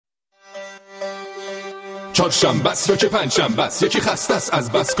چهارشنبه است یا که پنجشنبه است، یکی خسته است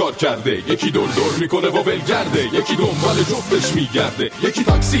از بس کار کرده، یکی دور دور میکنه و ولگرده، یکی دنبال جفتش میگرده، یکی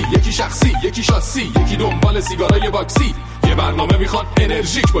تاکسی، یکی شخصی، یکی شاسی، یکی دنبال سیگارای باکسی. یه برنامه میخواد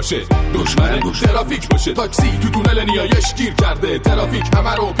انرژیک باشه، دشمن ترافیک باشه. تاکسی تو تونل نیایش گیر کرده، ترافیک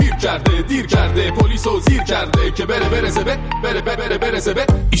همه رو پیر کرده، دیر کرده، پلیسو زیر کرده که برسه به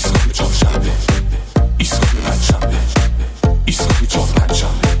ایستگاه چهارشنبه، ایستگاه پنجشنبه، ایستگاه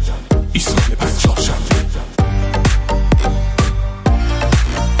چهارشنبه، ایستگاه پنجشنبه.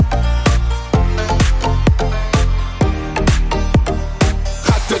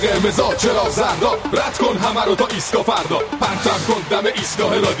 قرمزا چرا زردا، رد کن همه رو تا ایستگاه فردا، پرتم کن دم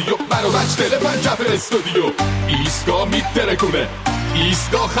ایستگاه رادیو، منو بچ تلفن کف استودیو. ایستگاه میترکونه،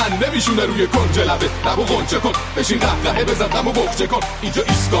 ایستگاه خنده میشونه روی کنج لبه، لبو غنچه کن، بشین قهقهه بزن غمو بخچه کن. اینجا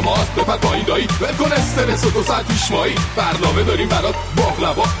ایستگاه ماست، بپر پایین دایی، ول کن استرس و 2 ساعت پیش مایی. برنامه داریم برات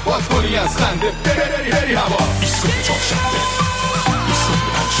باقلوا، باز کنی از خنده بری هوا. ایستگاه چهارشنبه، ایستگاه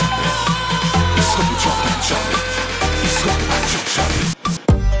پنجشنبه، ایستگاه چهارشنبه، ایستگاه پنجشنبه.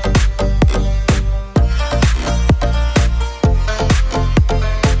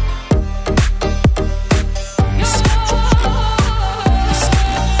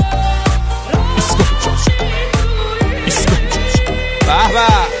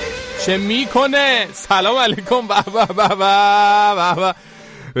 چه میکنه؟ سلام علیکم. به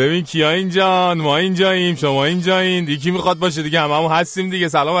ببین کیا اینجان، ما اینجاییم، شما اینجایین، یکی میخواد باشه دیگه، هممون هستیم دیگه.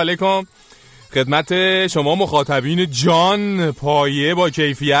 سلام علیکم خدمت شما مخاطبین جان، پایه با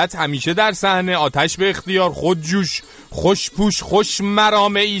کیفیت، همیشه در صحنه، آتش به اختیار، خودجوش، خوشپوش، خوش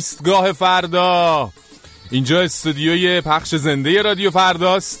مرام ایستگاه فردا. اینجا استودیوی پخش زنده رادیو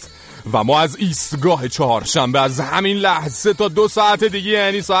فرداست و ما از ایستگاه چهارشنبه از همین لحظه تا 2 ساعت دیگه،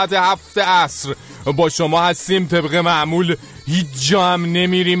 یعنی ساعت 7 عصر با شما هستیم. طبق معمول هیچ جا هم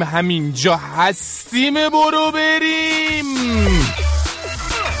نمیریم، همینجا هستیم. برو بریم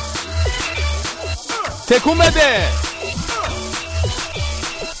تکون بده،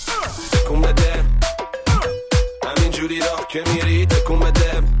 تکون بده، همین جوری راه که میری تکون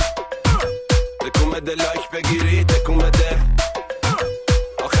بده، تکون بده، لایک بگیری تکون بده،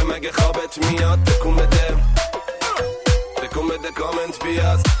 آخه مگه خوابت میاد تکون بده، تکون بده، کامنت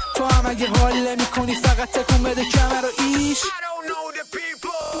بیاد. تو هم اگه حال نمی کنی فقط تکون بده کمر و ایش.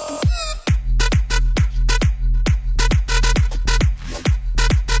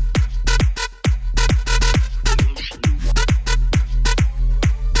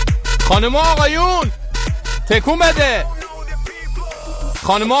 خانم آقایون تکون بده،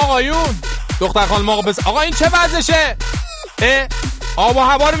 خانم آقایون، دختر خانم آقا بس. آقا این چه وضعشه؟ آب و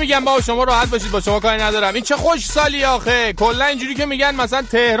هوا رو میگم، با شما راحت باشید، با شما کاری ندارم. این چه خوش سالی آخه. کلا اینجوری که میگن مثلا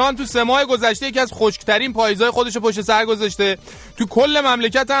تهران تو 3 ماه گذشته یکی از خشک‌ترین پاییزهای خودش رو پشت سر گذاشته. تو کل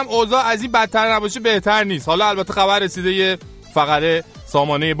مملکت هم اوضاع از این بدتر نباشه بهتر نیست. حالا البته خبر رسیده یه فقره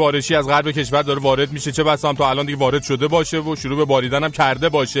سامانه بارشی از غرب کشور داره وارد میشه، چه بسا هم تا الان دیگه وارد شده باشه و شروع به باریدن هم کرده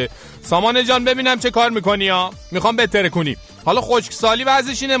باشه. سامانه جان ببینم چه کار میکنی ها، میخوام بهتر کنی. حالا خشکسالی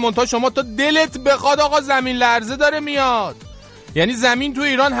وضعش اینه، منتها شما تا دلت بخواد آقا زمین لرزه داره میاد. یعنی زمین تو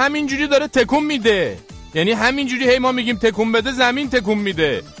ایران همینجوری داره تکون میده، یعنی همینجوری هی ما میگیم تکون بده، زمین تکون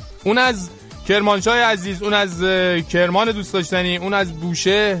میده. اون از کرمانشاه عزیز، اون از کرمان دوست داشتنی، اون از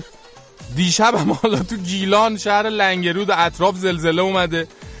بوشه. دیشب هم حالا تو گیلان شهر لنگرود و اطراف زلزله اومده.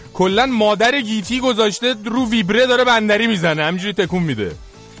 کلا مادر گیتی گذاشته رو ویبره داره بندری میزنه، همینجوری تکون میده.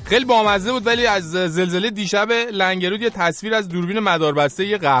 خیلی بامزه بود. ولی از زلزله دیشب لنگرود یه تصویر از دوربین مداربسته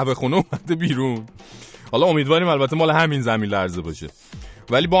یه قهوه خونه اومده بیرون. حالا امیدواریم البته مال همین زمین لرزه باشه،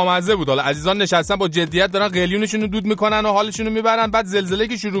 ولی بامزه بود. حالا عزیزان نشستن با جدیت دارن قلیونشون رو دود میکنن و حالشون رو میبرن. بعد زلزله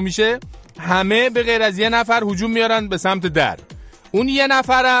که شروع میشه همه به غیر از یه نفر هجوم میارن به سمت در. اون یه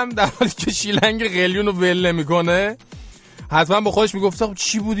نفرم در حالی که شیلنگ قلیون رو ول نمیکنه حتما با خودش میگفت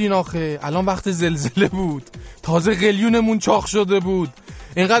چی بود این آخه، الان وقت زلزله بود، تازه قلیونمون چاق شده بود،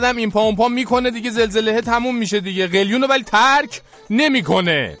 اینقدر این پا اون پا میکنه دیگه زلزله تموم میشه دیگه، قلیون رو ولی ترک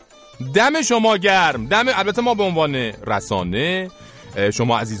نمیکنه. دم شما گرم. البته ما به عنوان رسانه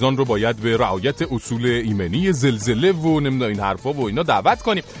شما عزیزان رو باید به رعایت اصول ایمنی زلزله و نمیدونم این حرفا و اینا دعوت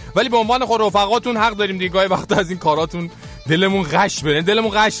کنیم، ولی به عنوان خود رفقاتون حق داریم دیگه گاهی وقتا از این کاراتون دلمون غش بره.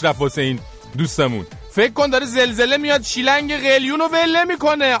 دلمون غش رفت واسه این دوستمون. فکر کن داره زلزله میاد شیلنگ قلیون رو ول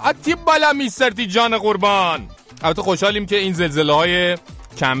میکنه. آتی بالا میسرتی جان قربان. البته خوشحالیم که این زلزله‌های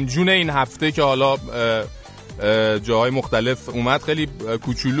کمجون این هفته که حالا جاهای مختلف اومد خیلی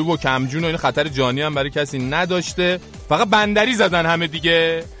کوچولو و کمجون و این خطر جانی هم برای کسی نداشته. فقط بندری زدن همه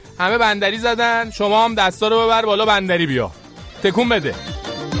دیگه، همه بندری زدن. شما هم دستا رو ببر بالا، بندری بیا، تکون بده،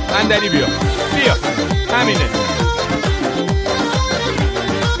 بندری بیا همینه.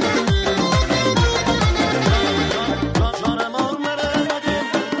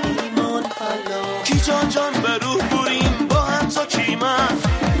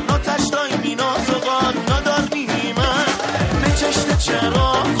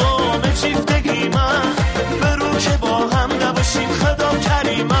 چراغ چیفتگی من برو که با هم نباشیم خدا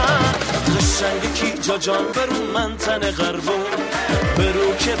کریمم قشنگ کی جا جان برو من تن قربون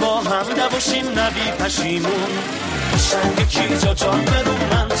برو که با هم نباشیم نبی پشیمون قشنگ کی جا جان برو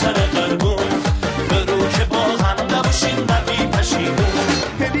من تن قربون برو که با هم نباشیم نبی پشیمون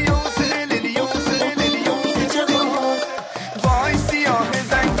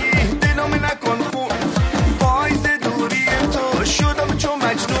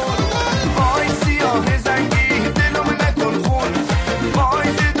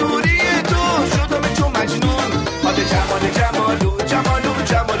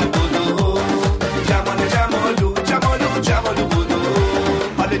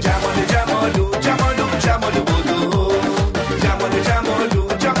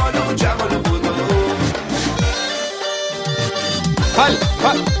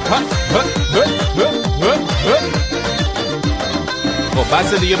خب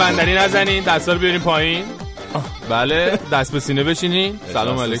بس دیگه بندری نزنین، دستا رو بیارین پایین. بله دست به سینه بشینین.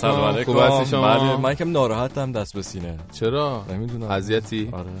 سلام علیکم. خوب هستی شما؟ بله من کم ناراحتم دست به سینه. چرا؟ نمیدونم. اذیتی؟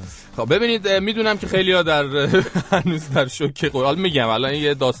 آره. خب ببینید میدونم که خیلی‌ها هنوز در شوکه. حالا میگم الان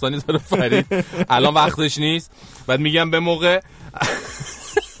یه داستانی داره فرید. الان وقتش نیست. بعد میگم به موقع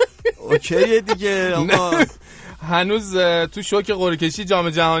اوکیه دیگه آقا. هنوز تو شوک قرعه کشی جام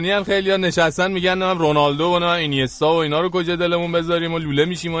جهانی هم خیلی‌ها نشستن میگن نه رونالدو و نه اینیستا و اینا رو کجا دلمون بذاریم و لوله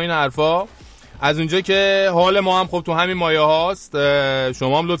میشیم و این حرفا. از اونجا که حال ما هم خب تو همین مایه هاست،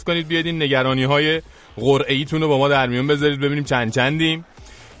 شما هم لطف کنید بیادین نگرانی‌های قرعه‌ایتون رو با ما در میون بذارید ببینیم چندیم.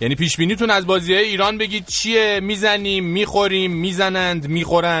 یعنی پیش بینیتون از بازی‌های ایران بگید چیه؟ میزنیم، میخوریم، میزنند،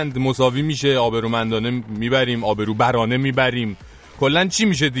 میخورند، مساوی میشه، آبرومندانه میبریم، آبروبرانه میبریم، کلاً چی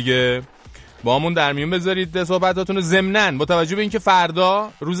میشه دیگه؟ با همون در میون بذارید صحبتاتون رو. ضمناً با توجه به اینکه فردا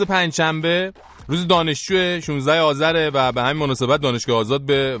روز پنجشنبه روز دانشجو 16 آذر و به همین مناسبت دانشگاه آزاد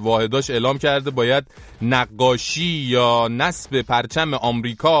به واحداش اعلام کرده باید نقاشی یا نصب پرچم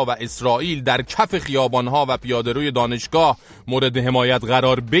آمریکا و اسرائیل در کف خیابان‌ها و پیاده‌روی دانشگاه مورد حمایت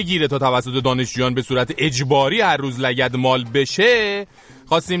قرار بگیره تا توسط دانشجویان به صورت اجباری هر روز لگدمال بشه.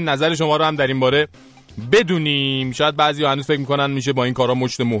 خواستیم نظر شما رو هم در این باره بدونیم. شاید بعضی‌ها هنوز فکر می‌کنن میشه با این کارا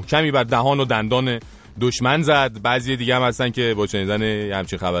مشت محکمی بر دهان و دندان دشمن زد. بعضی دیگه هم هستن که با شنیدن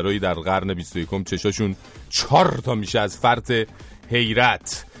همچین خبرایی در قرن 21 چشاشون 4 تا میشه از فرط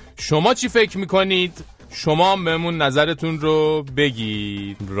حیرت. شما چی فکر میکنید؟ شما بهمون نظرتون رو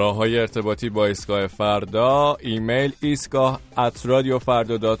بگید. راه‌های ارتباطی با ایستگاه فردا: ایمیل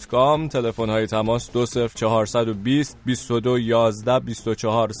ایستگاه@radiofarda.com، تلفن‌های تماس 20420 22 11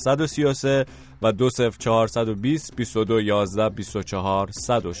 24 133 و 20420 22 11 24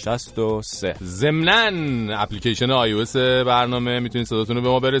 163. ضمناً اپلیکیشن iOS برنامه میتونید صداتون رو به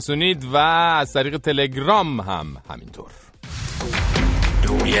ما برسونید و از طریق تلگرام هم همینطور.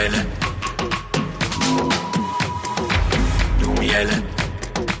 دومیل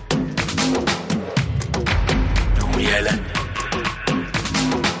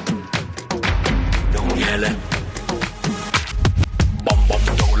بام بام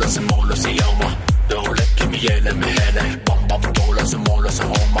دولس مولس یوما دولت که میله مهله بام بام دولس مولس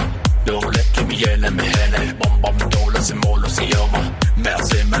هوما دولت که میله مهله بام بام دولس مولس یوما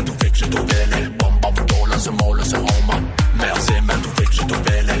مرزه من تو فکر تو بله بام بام دولس مولس هوما مرزه من تو فکر تو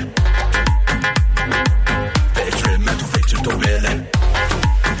بله فکر من تو فکر تو بله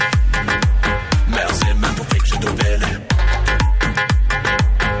مرزه من تو فکر تو بله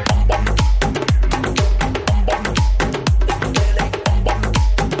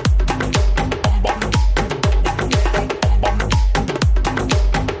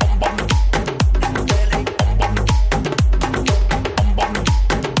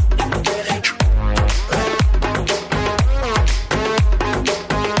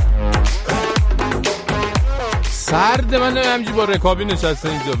سرد. من همینجوری با رکابی نشسته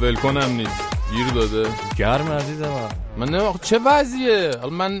اینجا ولکنم نیست، گیر داده. گرم عزیزم. من نه چه وضعیه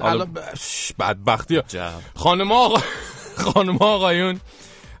من الان بدبختیه. خانم آقایون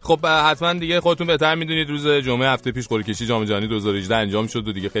خب حتما دیگه خودتون بهتر میدونید روز جمعه هفته پیش قرعه کشی جام جهانی 2018 انجام شد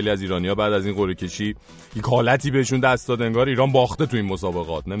و دیگه خیلی از ایرانی‌ها بعد از این قرعه کشی یک حالتی بهشون دست داد انگار ایران باخته تو این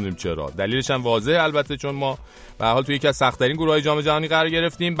مسابقات. نمیدونیم چرا. دلیلش هم واضحه البته، چون ما به هر حال توی یکی از سخت‌ترین گروه‌های جام جهانی قرار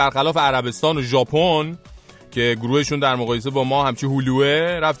گرفتیم. برخلاف عربستان و ژاپن که گروهشون در مقایسه با ما همچی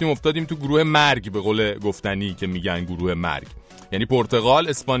هلوه، رفتیم افتادیم تو گروه مرگ، به قول گفتنی که میگن گروه مرگ، یعنی پرتغال،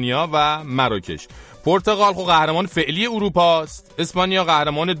 اسپانیا و مراکش. پرتغال خب قهرمان فعلی اروپا است، اسپانیا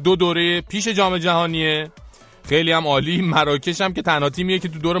قهرمان 2 دوره پیش جام جهانیه، خیلی هم عالی. مراکش هم که تنها تیمیه که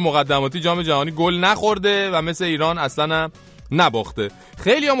تو دور مقدماتی جام جهانی گل نخورده و مثل ایران اصلا نباخته.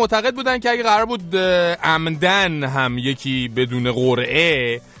 خیلی ها معتقد بودن که اگه قرار بود عمدن هم یکی بدون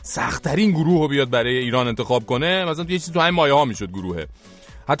قرعه سخت‌ترین گروه رو بیاد برای ایران انتخاب کنه، مثلا یه چیزی تو همین مایه ها میشد گروهه.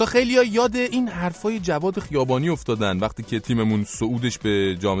 حتی خیلی ها یاد این حرفای جواد خیابانی افتادن وقتی که تیممون صعودش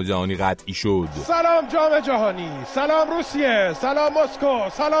به جام جهانی قطعی شد. سلام جام جهانی، سلام روسیه، سلام مسکو،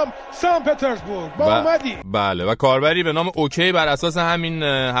 سلام سن پترزبورگ، با اومدی. بله، و کاربری به نام اوکی بر اساس همین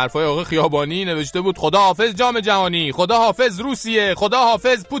حرفای آقا خیابانی نوشته بود خدا حافظ جام جهانی، خدا حافظ روسیه، خدا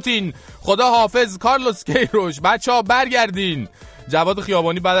حافظ پوتین، خدا حافظ کارلوس کیروش، بچه‌ها برگردین. جواد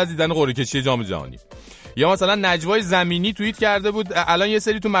خیابانی بعد از دیدن قرعه کشی جام جهانی. یا مثلا نجوای زمینی توییت کرده بود الان یه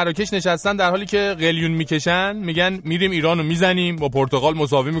سری تو مراکش نشستن در حالی که قلیون میکشن، میگن میریم ایرانو میزنیم، با پرتغال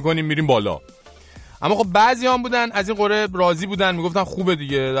مساوی میکنیم، میریم بالا. اما خب بعضی هم بودن از این قرعه راضی بودن، میگفتن خوبه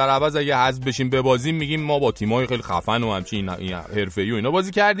دیگه، در عوض اگه حذف بشیم ببازیم میگیم ما با تیمای خیلی خفن و همچین حرفه‌ای و اینا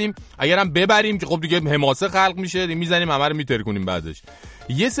بازی کردیم، اگرم ببریم که خب دیگه حماسه خلق میشه، میزنیم همه رو میترکونیم. بعدش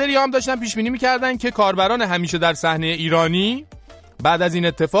یه سری هم داشتن پیش بینی میکردن که کاربران همیشه در صحنه ایرانی بعد از این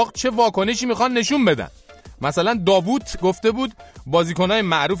اتفاق چه واکنشی میخوان نشون بدن. مثلا داوود گفته بود بازیکنای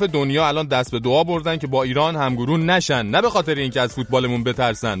معروف دنیا الان دست به دعا بردن که با ایران همگروه نشن، نه به خاطر اینکه از فوتبالمون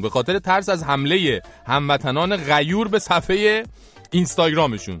بترسن، به خاطر ترس از حمله هموطنان غیور به صفحه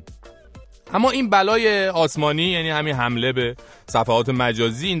اینستاگرامشون. اما این بلای آسمانی، یعنی همین حمله به صفحات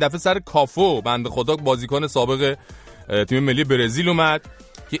مجازی، این دفعه سر کافو بنده خدا بازیکن سابق تیم ملی برزیل اومد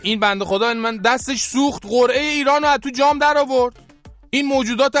که این بنده خدا من دستش سوخت، قرعه ایرانو از تو جام در آورد. این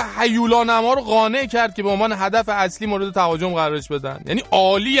موجودات هیولانما رو قانع کرد که به عنوان هدف اصلی مورد تهاجم قرارش بدن. یعنی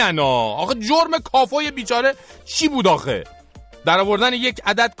عالی انا. آخه جرم کافوی بیچاره چی بود آخه؟ در آوردن یک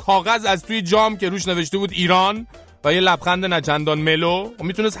عدد کاغذ از توی جام که روش نوشته بود ایران و یه لبخند نچندان ملو، و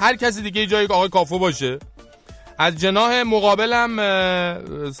میتونست هر کسی دیگه جای آقای کافو باشه. از جناح مقابلم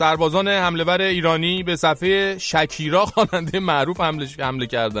سربازان حمله‌ور ایرانی به صفحه شکیرا خواننده معروف حمله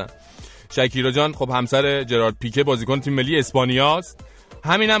کردن. شکیرا جان خب همسر جرارد پیکه بازیکن تیم ملی اسپانیاست.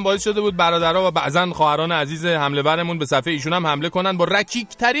 همینم باعث شده بود برادرها و بعضن خواهران عزیز حمله‌ورمون به صفحه ایشون هم حمله کنن، با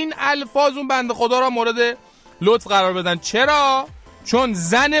رکیک‌ترین الفاظ اون بنده خدا را مورد لطف قرار بدن. چرا؟ چون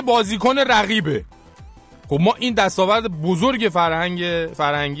زن بازیکن رقیبه. خب ما این دستاورد بزرگ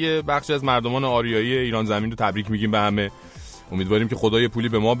فرهنگی بخشی از مردمان آریایی ایران زمین رو تبریک میگیم به همه. امیدواریم که خدا یه پولی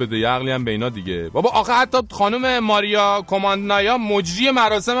به ما بده، یه عقلی هم به اینا دیگه. بابا آخه حتی خانم ماریا کوماندنایا مجری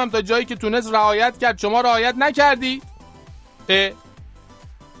مراسم هم تا جایی که تونست رعایت کرد، شما رعایت نکردی؟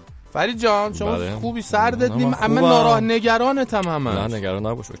 فرید جان شما بله. خوبی سر دادیم، اما نگرانتم همه. نه نگران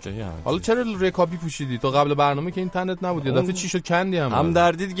نباش اوکی. حالا چرا رکابی پوشیدی؟ تا قبل برنامه که این تنت نبود، یه دفعه چی شد کندی؟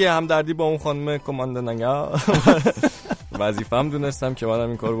 همدردی دیگه، همدردی با اون خانم کوماندنایا. وظیفه‌ام دونستم که بعدم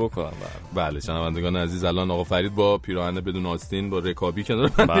این کارو بکنم. بله شنوندگان عزیز، الان آقا فرید با پیراهن بدون آستین با رکابی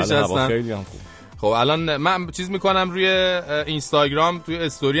کنار من نشستن. خیلی هم خوب. خب الان من چیز میکنم روی اینستاگرام، توی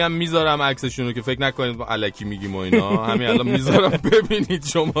استوری هم میذارم عکسشون که فکر نکنید ما الکی میگیم و اینا. همین الان میذارم ببینید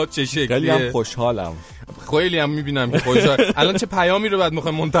شما چه شکلیه. خیلی هم خوشحالم. خیلی هم میبینم که خوشحال. الان چه پیامی رو بعد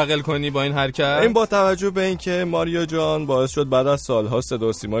میخوای منتقل کنی با این حرکت؟ این با توجه به اینکه ماریا جان باعث شد بعد از سالها صدا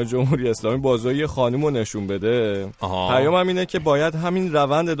و سیمای جمهوری اسلامی بازوی خانمو نشون بده. پیامم اینه که باید همین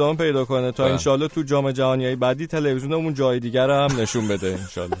روند ادامه پیدا کنه تا انشالله تو جام جهانی بعدی تلویزیونمون جای دیگر هم نشون بده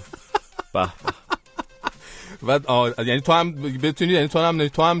انشالله. به بعد یعنی تو هم بتونی، یعنی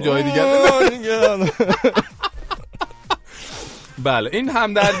تو هم جای دیگر. بله این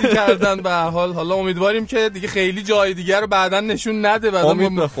همدردی کردن به هر حال. حالا امیدواریم که دیگه خیلی جای دیگر رو بعداً نشون نده.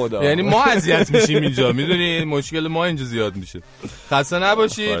 امید به خدا. یعنی ما اذیت میشیم اینجا، میدونی مشکل ما اینجا زیاد میشه. خسته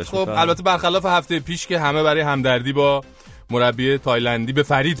نباشید. خب البته برخلاف هفته پیش که همه برای همدردی با مربی تایلندی به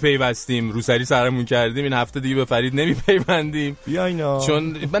فرید پیوستیم، روسری سرمون کردیم، این هفته دیگه به فرید نمیپیوندیم. بیاینا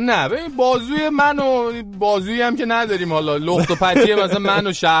چون نه بازوی من و بازویی هم که نداریم، حالا لخت و پتیه مثلا من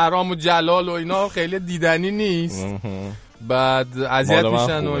و شهرام و جلال و اینا خیلی دیدنی نیست. بعد اذیت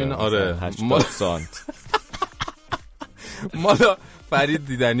میشن و اینا. آره 80 سانت. مالا فرید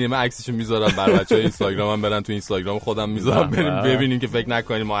دیدنیه. من عکسشو میذارم بر بچهای اینستاگرامم، برن تو اینستاگرام خودم میذارم، بریم ببینیم که فکر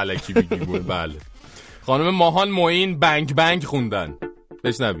نکنیم ما الکی میگیم. بله خانم ماهان معین بنگ بنگ خوندن،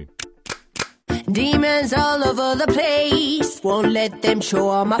 بشنویم. Demons all over the place, won't let them show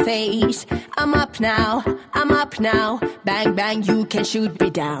on my face. I'm up now, bang bang you can shoot me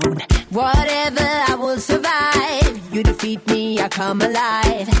down. Whatever I will survive, you defeat me, I come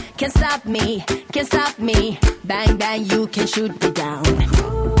alive. Can't stop me, bang bang you can shoot me down.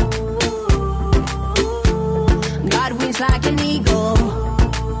 God wins like an eagle,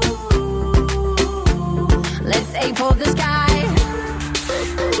 let's aim for the sky.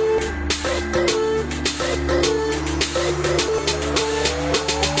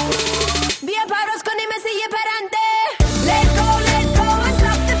 بیا پرواز کنیم مثل یه پرنده. Let go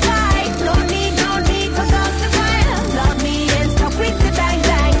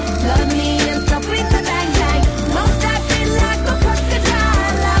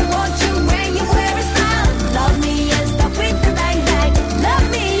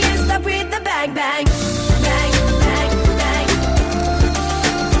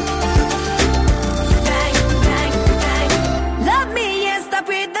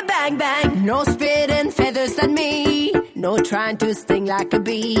you're trying to sting like a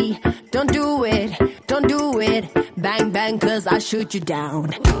bee. Don't do it, don't do it. Bang, bang, 'cause I'll shoot you down.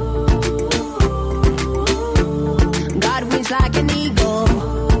 God wings like an eagle.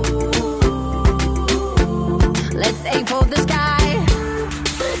 Let's aim for the sky.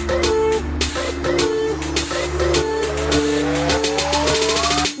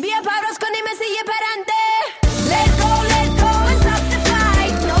 Via Pablos con i messi e perante. Let go and stop the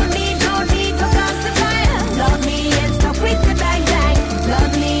fight. No need to cause the fire. Love me and stop with the bang bang.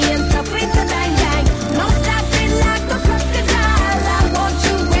 Love me and stop with the bang bang. No stopping like a crocodile. I want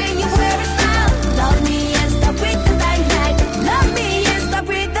you when you wear a smile. Love me and stop with the bang bang. Love me and stop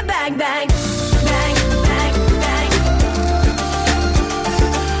with the bang bang. Bang bang bang.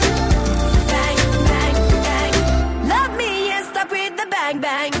 Bang bang bang. Love me and stop with the bang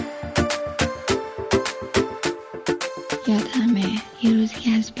bang. یادمه یه روزی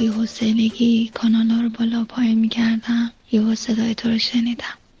که از بی‌حوصلگی کانالا رو بالا پایین می‌کردم، یهو صدای تو رو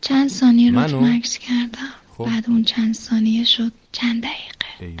شنیدم. چند ثانیه روت مکث کردم. بعد اون چند ثانیه شد چند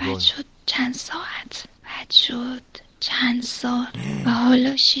دقیقه. بعد شد چند ساعت. بعد شد چند سال. و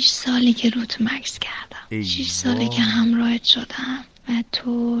حالا 6 سالی که روت مکث کردم. 6 سالی که همراهت شدم. و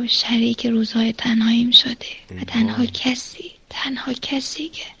تو شریک روزهای تنهاییم شدی. و تنها کسی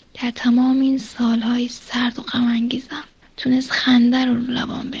که در تمام این سالهای سرد و غم‌انگیزم تونست خنده رو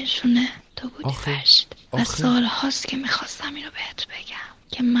لبام بشونه تو بودی فرشید. و سال هاست که میخواستم اینو بهت بگم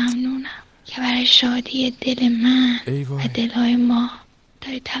که ممنونم که برای شادی دل من و دلهای ما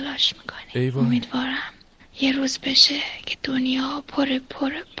داری تلاش میکنی. امیدوارم یه روز بشه که دنیا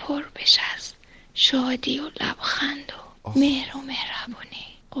پر بشه از شادی و لبخند و مهر و مهربونی.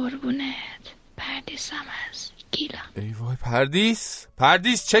 قربونت پردیسم از گیلم. ای وای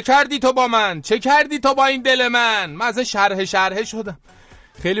پردیس چه کردی تو با من؟ چه کردی تو با این دل من از شرح شدم.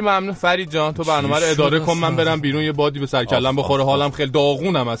 خیلی ممنون فرید جان، تو برنامه رو اداره کن، من برم بیرون یه بادی به سر کلم بخوره، حالم خیلی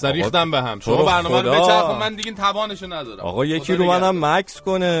داغونم اصلا، ریختم به هم. شما برنامه رو بچرخون، من دیگه توانشو ندارم. آقا یکی رو منم مکس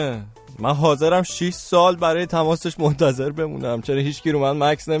کنه، من حاضرم 6 سال برای تماسش منتظر بمونم. چرا هیچکی رو من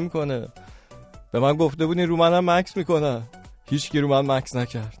مکس نمیکنه؟ به من گفته بودین رو منم مکس میکنه، هیچکی رو من مکس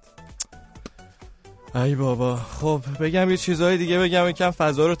نکرد. ای بابا. خب بگم یه چیزهای دیگه بگم، یکم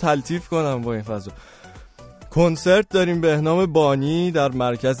فضا رو تلطیف کنم. با این فضا کنسرت داریم به نام بانی در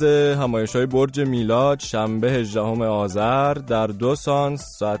مرکز همایش‌های برج میلاد شنبه 18 آذر در 2 سانس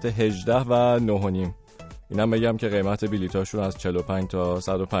ساعت 18 و 9:30. اینم بگم که قیمت بلیطاشون از 45 تا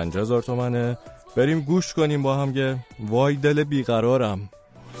 150 هزار تومنه. بریم گوش کنیم با هم که وای دل بیقرارم.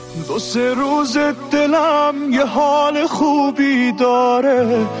 2-3 روز دلم یه حال خوبی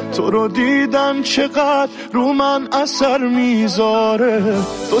داره، تو رو دیدم چقدر رو من اثر میذاره.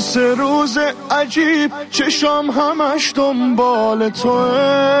 2-3 روز عجیب چشام همش دنبال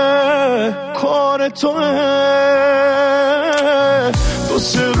توه، کار توه.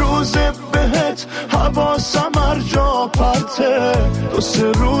 2-3 روز بهت حواسم هر جا پرته،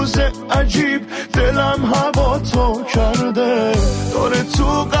 2-3 روز عجیب دلم هوا تو کرده. داره تو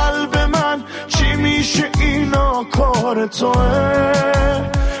قلب من چی میشه اینا، کار توه،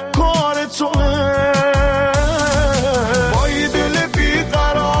 کار توه. وای دل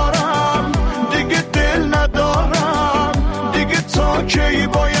بیقرارم دیگه دل ندارم، دیگه تا کی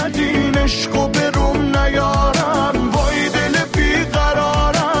باید این عشقو بروم نیارم. وای دل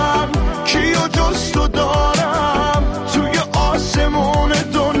بیقرارم کیو جز تو دارم، توی آسمون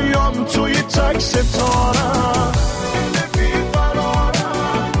دنیام توی تک ستارم.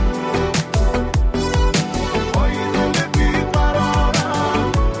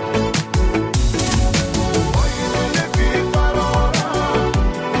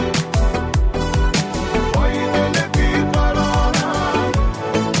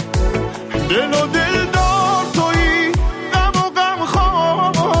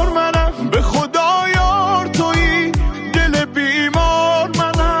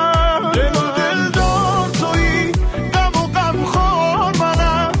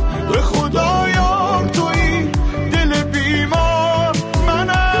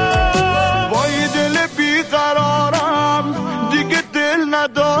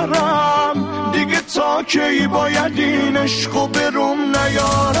 کی باید این عشقو بروم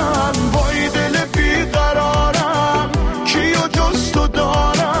نیارم. وای دل بیقرارم کیو جز تو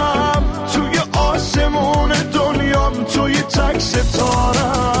دارم، توی آسمون دنیام توی تک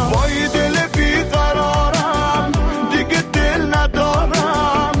ستارم. وای دل بیقرارم دیگه دل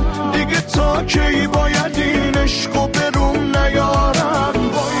ندارم، دیگه تا کی باید این عشقو بروم نیارم.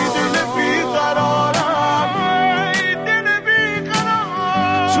 وای دل بیقرارم، دل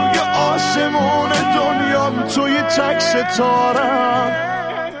بیقرارم، توی آسمون توی تک ستارم.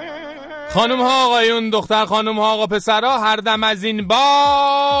 خانم ها آقایون، دختر خانم ها آقا پسرها، هر دم از این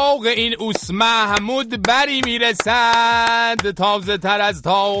باغ این اوس محمود بری میرسد، تازه تر از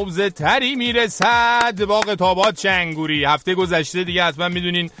تازه تری میرسد. باغ تابات چنگوری. هفته گذشته دیگه حتما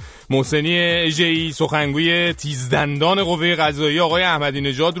میدونین محسنی اژه‌ای سخنگوی تیزدندان قوه قضاییه آقای احمدی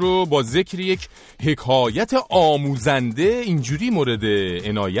نژاد رو با ذکر یک حکایت آموزنده اینجوری مورد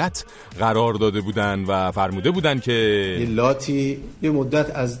عنایت قرار داده بودن و فرموده بودن که یه لاتی یه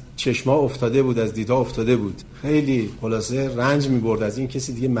مدت از چشما افتاده بود، از دیدها افتاده بود، خیلی خلاصه رنج می‌برد از این،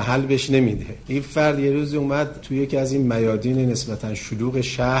 کسی دیگه محل بهش نمیده. این فرد یه روز اومد توی یکی از این میادین نسبتاً شلوغ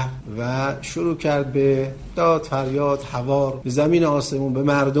شهر و شروع کرد به داد فریاد هوار به زمین آسمون، به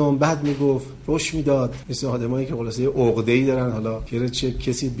مردم بد میگفت، روش میداد، مثل آدمایی که خلاصه عقده‌ای دارن، حالا چه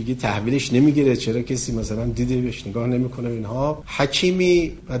کسی بگی تحویلش نمیگیره، چرا کسی مثلا دیده بهش نگاه نمیکنه. اینها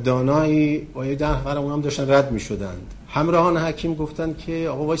حکیمی و دانایی با یه ده نفر اونم داشتن رد میشدند. همراهان حکیم گفتن که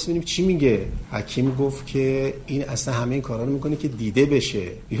آقا وایس ببینیم چی میگه. حکیم گفت که این اصلا همه این کارا رو میکنه که دیده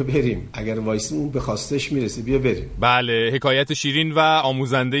بشه، بیا بریم، اگر وایسیم اون به خواستش میرسه، بیا بریم. بله، حکایت شیرین و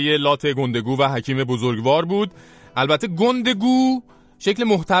آموزنده لات گندگو و حکیم بزرگوار بود. البته گندگو شکل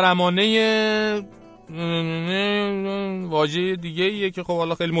محترمانه واژه دیگه ایه که خب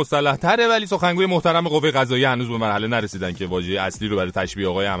حالا خیلی مصطلح تره، ولی سخنگوی محترم قوه قضاییه هنوز به مرحله نرسیدن که واژه اصلی رو برای تشبیه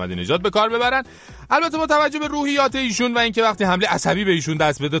آقای احمدی نژاد به کار ببرن. البته با توجه به روحیات ایشون و اینکه وقتی حمله عصبی به ایشون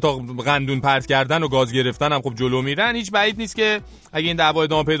دست بده تا قندون پرت کردن و گاز گرفتن هم خب جلو میرن، هیچ بعید نیست که اگه این دعوا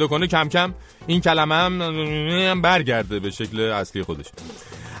ادامه پیدا کنه کم کم این کلمه هم برگرده به شکل اصلی خودش.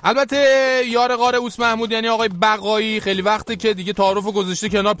 البته یار غار اوس محمود یعنی آقای بقایی خیلی وقته که دیگه تعارفو گذاشته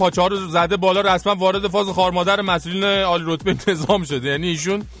کنار، پاچه‌ها رو زده بالا، رسما وارد فاز خارمادر مسئولین عالی رتبه نظام شده. یعنی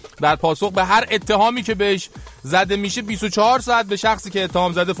ایشون در پاسخ به هر اتهامی که بهش زده میشه 24 ساعت به شخصی که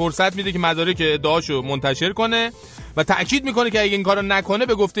اتهام زده فرصت میده که مدارک ادعاشو منتشر کنه و تأکید میکنه که اگه این کارو نکنه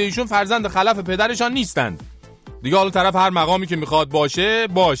به گفته ایشون فرزند خلف پدرشان نیستند. دیگه حالا طرف هر مقامی که میخواد باشه.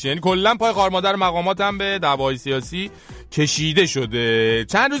 یعنی کلا پای خارمادر مقامات هم به دعوای سیاسی کشیده شده.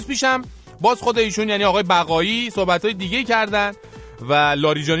 چند روز پیشم باز خود ایشون یعنی آقای بقایی صحبت‌های دیگه کردن و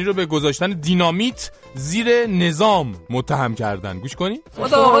لاریجانی رو به گذاشتن دینامیت زیر نظام متهم کردن. گوش کنید.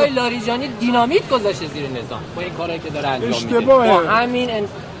 خود آقای لاریجانی دینامیت گذاشته زیر نظام با این کارهایی که داره انجام میده، با همین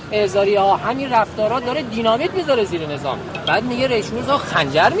اعزاری ها، همین رفتارها داره دینامیت میذاره زیر نظام. بعد میگه رئیس جمهور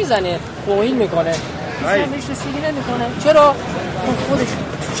خنجر میزنه، توهین میکنه، اصلا بهش رسیدگی نمیکنه. چرا؟ خودش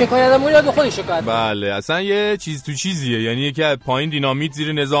شکایت میاد به خودش شکایت. بله، اصلا یه چیز تو چیزیه. یعنی یکی از پایین دینامیت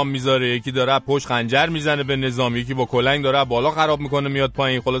زیر نظام میذاره، یکی داره پشت خنجر میزنه به نظام، یکی با کلنگ داره بالا خراب میکنه میاد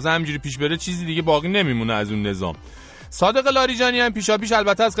پایین. خلاص همینجوری پیش بره چیزی دیگه باقی نمیمونه از اون نظام. صادق لاریجانی هم پیشاپیش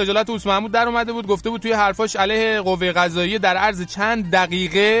البته از خجالت اوس محمود در اومده بود، گفته بود توی حرفاش علیه قوه قضاییه در عرض چند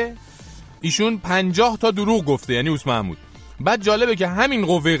دقیقه ایشون 50 تا دروغ گفته، یعنی اوس محمود. بعد جالبه که همین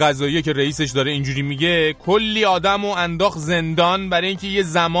قوه قضاییه که رئیسش داره اینجوری میگه کلی آدمو انداخت زندان برای اینکه یه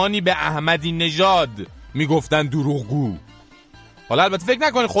زمانی به احمدی نژاد میگفتن دروغگو. حالا البته فکر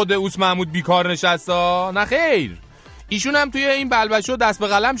نکنید خود اوس محمود بیکار نشسته، نه خیر، ایشون هم توی این بلبشو دست به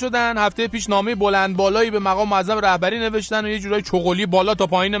قلم شدن. هفته پیش نامه بلند بالایی به مقام معظم رهبری نوشتن و یه جورای چغلی بالا تا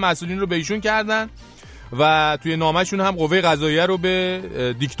پایین مسئولین رو به ایشون کردن و توی نامه‌شون هم قوه قضاییه رو به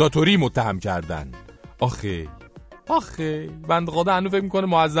دیکتاتوری متهم کردن. آخه بنده خدا هنوز فکر میکنه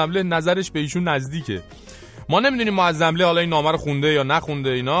معظمله نظرش به ایشون نزدیکه. ما نمیدونیم معظمله حالا این نامه رو خونده یا نخونده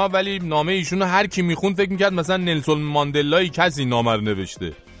اینا، ولی نامه ایشون رو هر کی میخوند فکر میکرد مثلا نلسون ماندلایی کسی نامه رو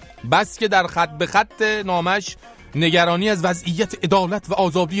نوشته، بس که در خط به خط نامش نگرانی از وضعیت عدالت و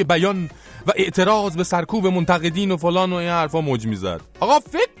آزادی بیان و اعتراض به سرکوب منتقدین و فلان و این حرفا موج میزد. آقا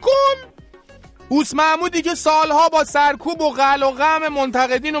فکر کن اوس محمودی که سالها با سرکوب و غل و غم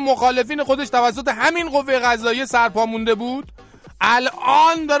منتقدین و مخالفین خودش توسط همین قوه قضاییه سرپا مونده بود،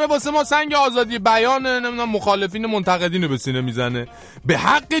 الان داره واسه ما سنگ آزادی بیان نمیدونم مخالفین منتقدین رو به سینه میزنه، به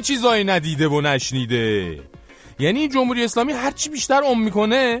حق چیزایی ندیده و نشنیده. یعنی جمهوری اسلامی هرچی بیشتر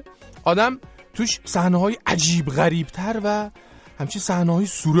میکنه آدم توش صحنه‌های عجیب غریب‌تر و همچین صحنه‌های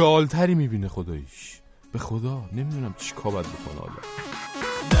سورئال‌تری میبینه. خداییش به خدا نمیدونم چیکار باید بکنه آدم.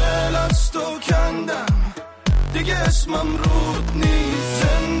 دل از تو کندم دیگه، اسمم رود نیست،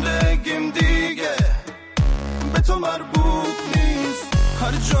 زندگیم دیگه به تو مربوط نیست.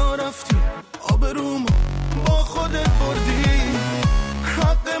 هر جا رفتی آبرومو با خودت بردی،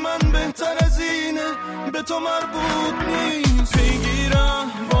 حق من بهتر از اینه به تو مربوط نیست.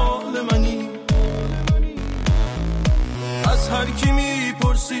 پیگیرم بال منی از هر کی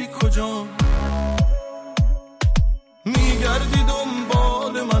میپرسی کجا، میگردی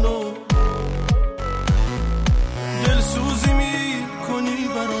دنبال منو، دلسوزی میکنی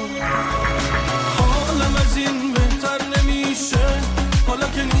برام. حالم از این بهتر نمیشه حالا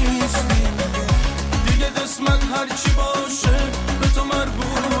که نیستی،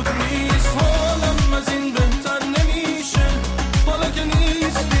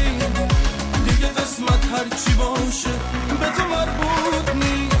 هرچی باشه به تو مربوط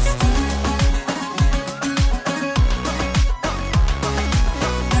نیست.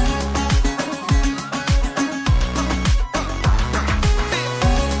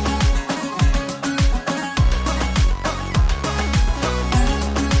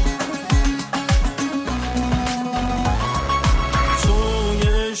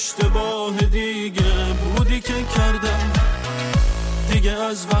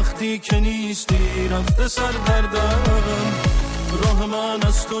 از وقتی که نیستی رفته سردردم، راه من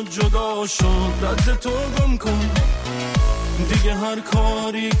از تو جدا شد، رد تو گم کن، دیگه هر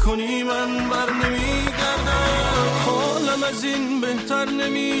کاری کنی من بر نمیگردم. حالم از این بهتر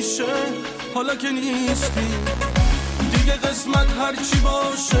نمیشه حالا که نیستی، دیگه قسمت هرچی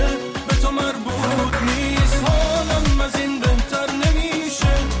باشه به تو مربوط نیست. حالم از این بهتر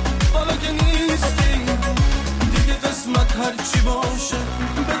نمیشه حالا که نیستی، دیگه قسمت هرچی باشه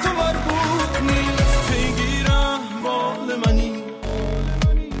به تو مربوط نیست. پیگیره بال منی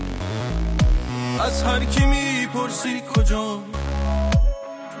از هر کی میپرسی کجا،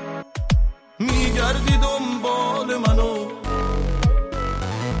 میگردی دنبال منو،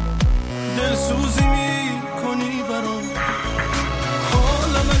 دلسوزی میکنی برام.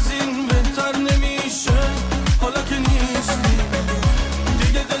 حالم از این بهتر نمیشه حالا که نیستی،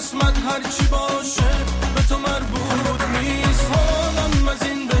 دیگه قسمت هرچی باشه به تو مربوط نیست. حالم از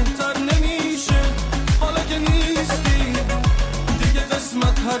این بهتر نمیشه حالا که نیستی، دیگه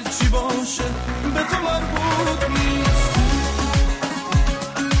قسمت هرچی باشه به تو مربوط نیست.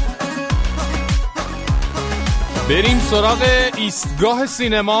 بریم سراغ ایستگاه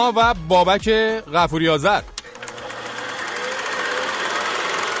سینما و بابک غفوری آذر.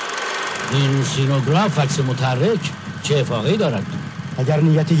 این سینوگراف عکس متحرک چه افاقه‌ای دارد؟ اگر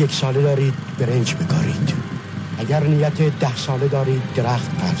نیت 1 ساله دارید برنج بکارید، اگر نیت 10 ساله دارید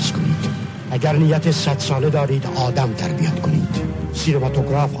درخت فرض کنید، اگر نیت 100 ساله دارید آدم تربیت کنید.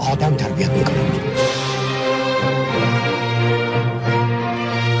 سینماتوگراف آدم تربیت میکنید.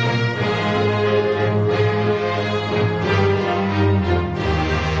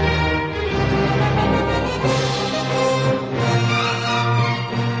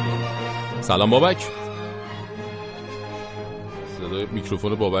 سلام بابک. صدای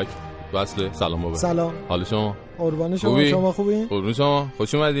میکروفون بابک وصله. سلام بابک. سلام. حال شما؟ قربان شما. شما خوبین؟ قربان شما.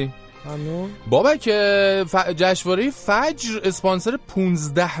 خوش اومدی. ممنون. بابک جشنواره فجر اسپانسر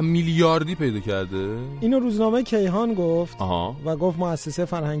 15 میلیاردی پیدا کرده. اینو روزنامه کیهان گفت. آها. و گفت مؤسسه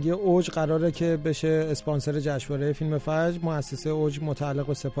فرهنگی اوج قراره که بشه اسپانسر جشنواره فیلم فجر. مؤسسه اوج متعلق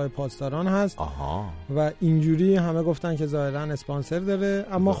به سپاه پاسداران هست. آها. و اینجوری همه گفتن که ظاهرا اسپانسر داره،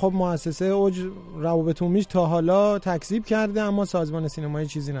 اما خب مؤسسه اوج روابط عمومیش تا حالا تکذیب کرده، اما سازمان سینمایی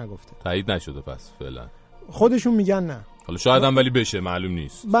چیزی نگفته. تایید نشده پس فعلا. خودشون میگن نه. حالا شاید هم ولی بشه، معلوم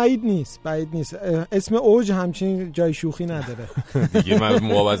نیست. بعید نیست. اسم اوج همچین جای شوخی نداره. دیگه من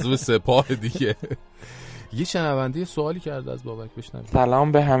مواظب به سپاه دیگه. یه شنونده سوالی کرده از بابک، بشنویم.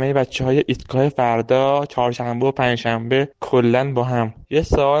 سلام به همه بچه‌های ایستگاه فردا، چهارشنبه و پنجشنبه کلاً با هم. یه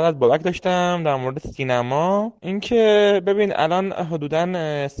سوال از بابک داشتم در مورد سینما، اینکه ببین الان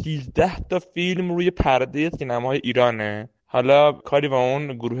حدوداً 13 تا فیلم روی پرده سینمای ایرانه. حالا کاری با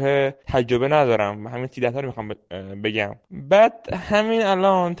اون گروه تجربه ندارم، همین 13 تا رو میخوام بگم. بعد همین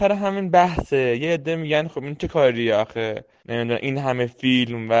الان تر همین بحثه، یه عده میگن خب این چه کاریه آخه، نمیدونم این همه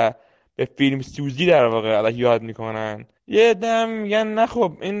فیلم و به فیلم سوزی در واقع الان یاد میکنن. یه عده میگن نه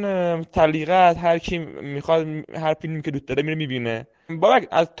خب این تبلیغات، هر کی میخواد هر فیلمی که دوست داره میره میبینه. بابک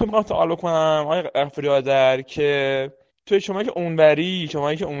از تو میخوام سوال کنم آقای غفوری آذر، که توی شما که اونوری،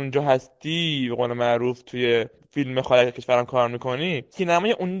 شما که اونجا هستی به قول معروف توی فیلم خارج کشورم کار میکنی،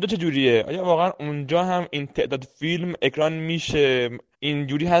 سینمای اونجا چجوریه؟ آیا واقعا اونجا هم این تعداد فیلم اکران میشه؟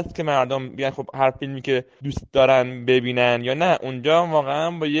 اینجوری هست که مردم بیان خب هر فیلمی که دوست دارن ببینن، یا نه اونجا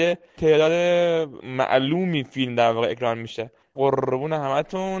واقعا با یه تعداد معلومی فیلم در واقع اکران میشه؟ قربون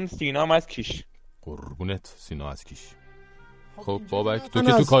همتون، سینا از کیش. قربونت سینا از کیش. خب بابک تو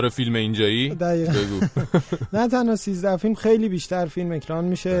که تو کار فیلم اینجایی بگو. نه تنها 13 فیلم، خیلی بیشتر فیلم اکران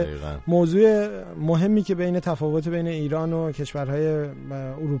میشه. موضوع مهمی که بین تفاوت بین ایران و کشورهای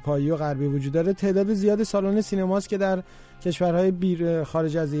اروپایی و غربی وجود داره، تعداد زیاد سالن سینماست که در کشورهای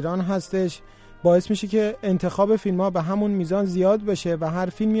خارج از ایران هستش، باعث میشه که انتخاب فیلم‌ها به همون میزان زیاد بشه و هر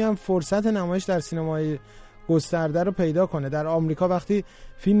فیلمی هم فرصت نمایش در سینمای گسترده رو پیدا کنه. در آمریکا وقتی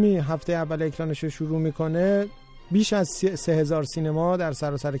فیلمی هفته اول اکرانش رو شروع میکنه، بیش از 3000 سینما در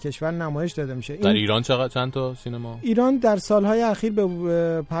سراسر کشور نمایش داده میشه. در ایران چند تا سینما؟ ایران در سالهای اخیر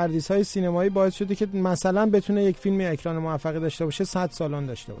به پردیس‌های سینمایی باعث شده که مثلا بتونه یک فیلم اکران موفقی داشته باشه 100 سالن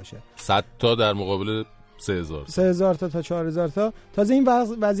داشته باشه. 100 تا در مقابل 3000 تا 4000 تا. تازه این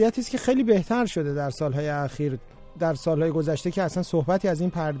وضعیتی است که خیلی بهتر شده در سالهای اخیر. در سالهای گذشته که اصلا صحبتی از این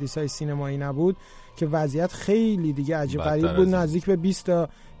پردیسای سینمایی نبود که وضعیت خیلی دیگه عجیب غریب بود، نزدیک به 20 تا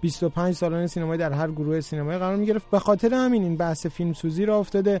 25 سالن سینمایی در هر گروه سینمایی قرار می‌گرفت. به خاطر همین این بحث فیلمسوزی را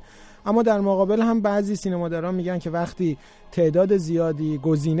افتاده. اما در مقابل هم بعضی سینماداران میگن که وقتی تعداد زیادی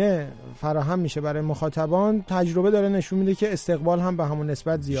گزینه فراهم میشه برای مخاطبان، تجربه داره نشون میده که استقبال هم به همون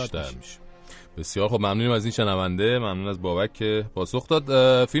نسبت زیاد میشه. بسیار خب، ممنونیم از این شنونده، ممنون از بابک که پاسخ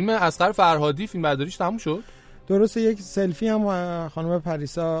داد. فیلم اصغر فرهادی فیلم برداریش تموم شد؟ درسته، یک سلفی هم خانم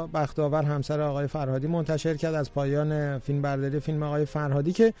پریسا بختاور همسر آقای فرهادی منتشر کرد از پایان فیلم برداری فیلم آقای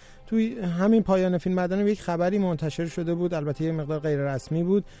فرهادی که توی همین پایان فیلم برداری یک خبری منتشر شده بود، البته یه مقدار غیر رسمی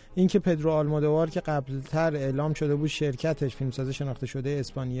بود، اینکه پدرو آلمودوار که قبلتر اعلام شده بود شرکتش فیلمساز شناخته شده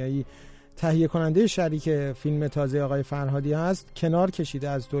اسپانیایی تهیه کننده شریک فیلم تازه آقای فرهادی هست، کنار کشیده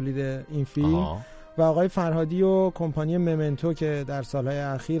از تولید این فیلم. و آقای فرهادی و کمپانی ممنتو که در سالهای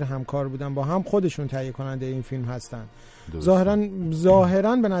اخیر همکار بودن با هم، خودشون تهیه کننده این فیلم هستن.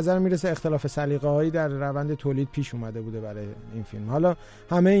 ظاهراً به نظر میرسه اختلاف سلیقه‌هایی در روند تولید پیش اومده بوده برای این فیلم. حالا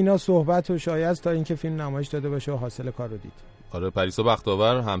همه اینا صحبت و شایعه است تا اینکه فیلم نمایش داده باشه و حاصل کار رو دید. آره، پریسا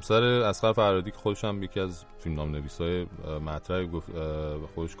بختاور همسر اصغر فرهادی که خودش هم یکی از فیلمنامه‌نویسای مطرح،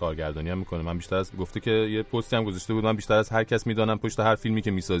 خودش کارگردانی هم میکنه. من بیشتر از گفته که یه پستی هم گذاشته بود، من بیشتر از هر کس میدونم پشت هر فیلمی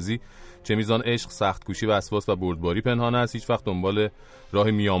که میسازی چه میزان عشق، سخت کوشی و وسواس و بردباری پنهان است. هیچ وقت دنبال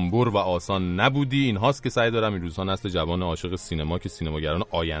راه میانبر و آسان نبودی. این هاست که سعی دارم این روزها نسل جوان عاشق سینما که سینماگران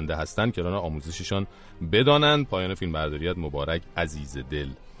آینده هستند که آموزششان بدانند. پایان فیلم برداریت مبارک عزیز دل.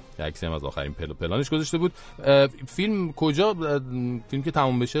 عکسی هم از آخرین پلانش گذاشته بود. فیلم کجا، فیلم که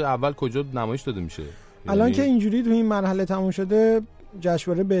تموم بشه اول کجا نمایش داده میشه؟ الان که اینجوری تو این مرحله تموم شده،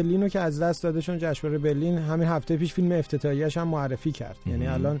 جشنواره برلین رو که از دست داده، چون جشنواره برلین همین هفته پیش فیلم افتتاحیه‌اش هم معرفی کرد. یعنی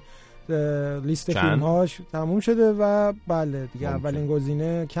الان لیست فیلم‌هاش تموم شده و بله دیگه اولین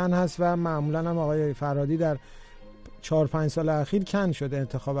گزینه کن هست و معمولا هم آقای فرهادی در 4-5 سال اخیر کن شده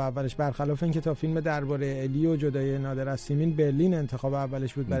انتخاب اولش، برخلاف اینکه تا فیلم درباره الی و جدای نادر از سیمین برلین انتخاب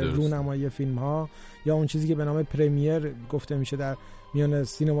اولش بود برای رونمایی فیلم‌ها یا اون چیزی که به نام پرمیر گفته میشه در میان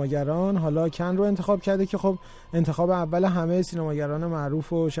سینماگران. حالا کن رو انتخاب کرده که خب انتخاب اول همه سینماگران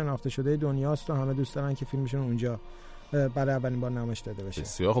معروف و شناخته شده دنیاست و همه دوست دارن که فیلمشون اونجا برای اولین بار نمایش داده بشه.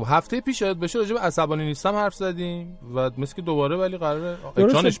 بسیار خب، هفته پیش یاد بشه راجع به عصبانی نیستم حرف زدیم و مثل که دوباره ولی قراره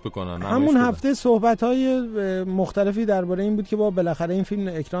اکرانش بکنن. همون هفته صحبت‌های مختلفی درباره این بود که با بالاخره این فیلم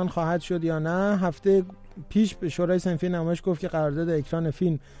اکران خواهد شد یا نه. هفته پیش به شورای صنفی نمایش گفت که قرارداد اکران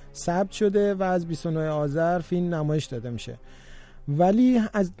فیلم ثبت شده و از 29 آذر فیلم نمایش داده میشه. ولی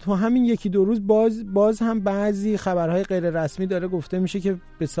از تو همین یکی دو روز باز هم بعضی خبرهای غیر رسمی داره گفته میشه که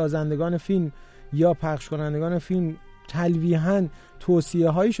به سازندگان فیلم یا پخش کنندگان فیلم تلویحاً توصیه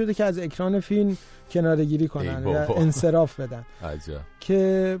هایی شده که از اکران فیلم کناره‌گیری کنن یا انصراف بدن. عجب.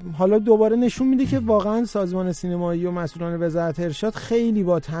 که حالا دوباره نشون میده که واقعا سازمان سینمایی و مسئولان وزارت ارشاد خیلی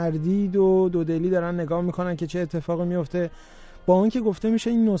با تردید و دودلی دارن نگاه میکنن که چه اتفاقی میفته. با اون که گفته میشه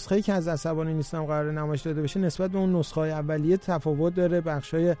این نسخه‌ای که از عصبانی نیستم قرار نمایش داده بشه نسبت به اون نسخه‌های اولیه تفاوت داره،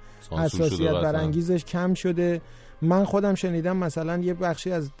 بخشای حساسیت برانگیزش کم شده. من خودم شنیدم مثلا یه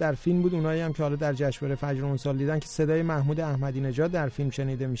بخشی از در فیلم بود، اونایی هم که حالا در جشنواره فجر اون سال دیدن، که صدای محمود احمدی نژاد در فیلم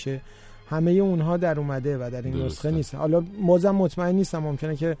شنیده میشه. همه اونها در اومده و در این نسخه نیست. حالا بازم مطمئن نیستم،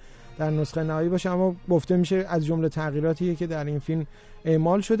 ممکنه که در نسخه نهایی باشه، اما گفته میشه از جمله تغییراتیه که در این فیلم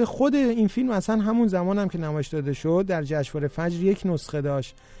اعمال شده. خود این فیلم اصلا همون زمان هم که نمایش داده شد در جشنواره فجر یک نسخه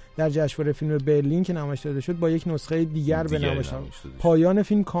داشت، در جشنواره فیلم برلین که نمایش داده شد با یک نسخه دیگر به نمایش داده شد. پایان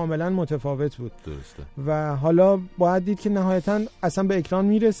فیلم کاملا متفاوت بود. درسته. و حالا باید دید که نهایتا اصلا به اکران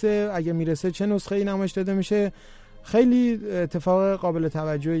میرسه، اگه میرسه چه نسخه‌ای نمایش داده میشه. خیلی اتفاق قابل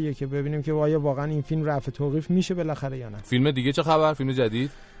توجهیه که ببینیم که آیا واقعا این فیلم رفع توقیف میشه بالاخره یا نه. فیلم دیگه چه خبر؟ فیلم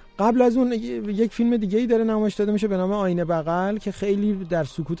جدید؟ قبل از اون یک فیلم دیگه‌ای داره نمایش داده میشه به نام آینه بغل که خیلی در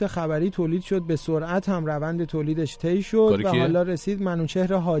سکوت خبری تولید شد، به سرعت هم روند تولیدش طی شد و حالا رسید.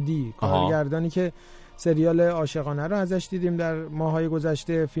 منوچهر هادی، کارگردانی که سریال عاشقانه رو ازش دیدیم در ماهای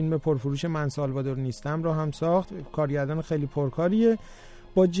گذشته، فیلم پرفروش من سالوادور نیستم رو هم ساخت. کارگردان خیلی پرکاریه.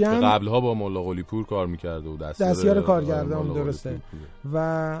 با جمع قبلها با مولا قلی پور کار می‌کرد و دستیار کارگردان، درسته.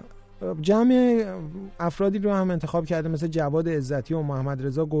 و جمع افرادی رو هم انتخاب کرده مثل جواد عزتی و محمد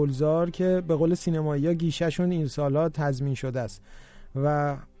رضا گلزار که به قول سینمایی‌ها گیشه‌شون این سال‌ها تضمین شده است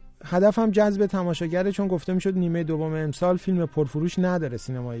و هدف هم جذب تماشاگره، چون گفته میشد نیمه دوم امسال فیلم پرفروش نداره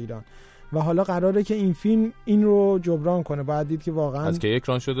سینما ایران و حالا قراره که این فیلم این رو جبران کنه. باید دید که واقعا از کی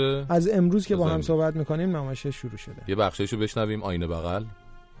اکران شده؟ از امروز که با هم صحبت می‌کنیم نمایش شروع شده. یه بخشیشو بشنویم. آینه بغل.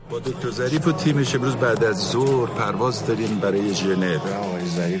 با دکتر ظریف و تیمش امروز بعد از ظهر پرواز داریم برای ژنو. آقای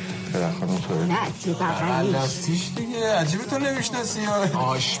ظریف پدرخوانم توه. نه تو بغلیش. دستیش دیگه عجیبه تو نمیشناسی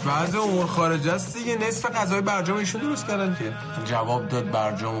آشپز امور خارجه است دیگه. نصف غذای برجام ایشون درست کردن که. جواب داد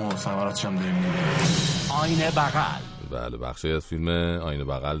برجام و ثمراتش هم داریم میبینیم. آینه بغل. بله بخشی از فیلم آینه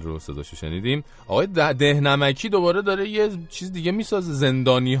بغل رو صداشو شنیدیم. آقای دهنمکی دوباره داره یه چیز دیگه میسازه.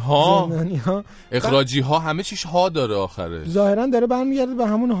 زندانی ها اخراجی ها همه چیش ها داره آخره. ظاهرا داره برمیگرده به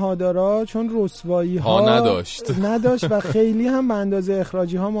همون هادارا، چون رسوایی ها نداشت و خیلی هم به اندازه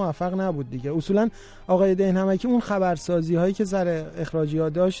اخراجی ها موفق نبود دیگه. اصولا آقای دهنمکی اون خبرسازی هایی که سر اخراجی ها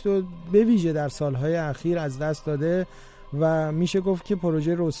داشت و به ویژه در سالهای اخیر از دست داده و میشه گفت که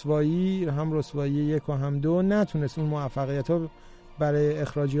پروژه رسوایی، هم رسوایی 1 و هم 2 نتونست اون موفقیت ها برای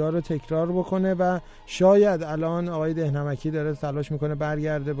اخراجی ها رو تکرار بکنه و شاید الان آقای دهنمکی داره تلاش میکنه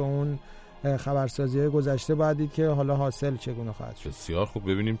برگرده به اون خبرسازی های گذشته. باید دید که حالا حاصل چگونه خواهد شد. بسیار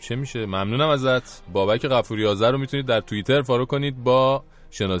خوب، ببینیم چه میشه. ممنونم ازت. بابک غفوری آذر رو میتونید در توییتر فالو کنید با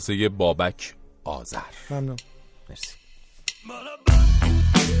شناسه بابک آذر. ممنون. مرسی.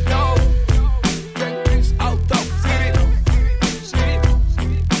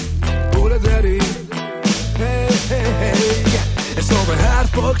 حساب هر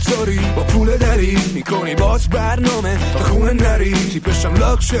فاکتوری با پول داری میکنی باز برنامه تا خونه نری. تیپشم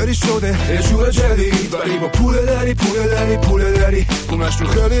لاکچری شده یه جور جدید ولی با پول داری خونش تو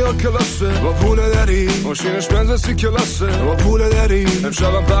خیلی ها کلاسه با پول داری. ماشینش بنز 30 کلاسه با پول داری.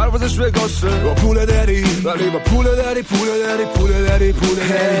 امشبم پروازش وگاسه با پول داری ولی با پول داری.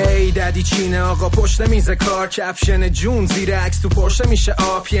 هی ددی چینه آقا پشت میز کار، کپشن جون زیر عکس تو پرشه میشه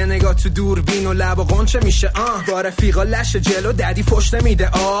آب. یه نگاه تو دوربین و لب و قنچه میشه با رفیقا لش جلو ددی پشت میده.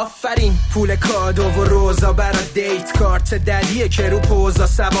 آفرین پول کادو و روزا برا دیت، کارت ددیه که رو پوزا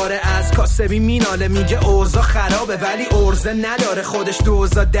سواره از کاسبی میناله میگه اوزا خرابه ولی ارزه نداره خودش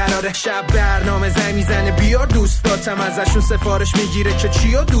دوزا دراره. شب برنامه زنگ میزنه بیار دوستاتم، ازشون سفارش میگیره که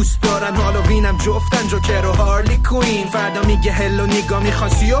چیو دوست دارن. هالووینم جفتن جوکر و هارلی کوین. فردا میگه هلو نیگا میخوان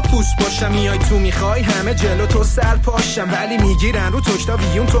سیاه پوست باشم، میای تو میخوای همه جلو تو سر پاشم ولی میگیرن رو تکتا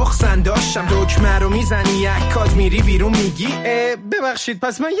ویون تخسن داشتم. دکمه رو میزنی یک کات میری بیرون میگی ببخشید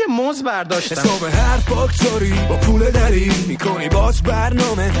پس من یه موز برداشتم. حساب هر فاکتوری با پول داری میکنی باز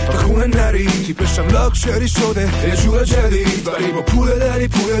برنامه تا خونه نری. تیپشم لاکچری شده یه جور جدید ولی با پول داری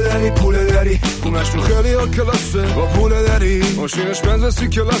خونش تو خیلی ها کلاسه با پول داری. ماشینش بنز 30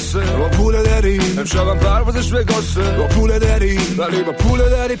 کلاسه با پول داری. امشبم پروازش وگاسه با پول داری ولی با پول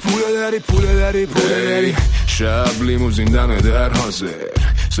داری. شب لیموزین دم در حاضر،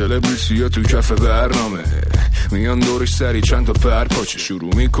 سلبریتی ها تو کف برنامه میان دورش سری چند تا پرپاچه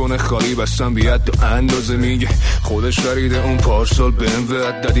شروع میکنه خالی بستن بیاد دو اندازه. میگه خودش خریده اون پارسال BMW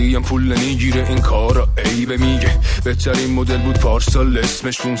ددیم پول نمیگیره این کارا عیبه. میگه بهترین مدل بود پارسال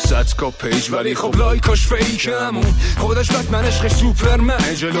اسمش 500 کا پیج ولی خب لایکاش فیکمون. خودش بتمن عشقش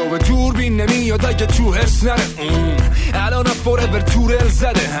سوپرمنه جلو دوربین نمیاد اگه تو هرس نره. الان فوراور تورل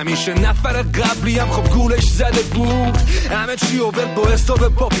زده، همیشه نفر قبلی هم خب گولش زده بود. همه چی اوور با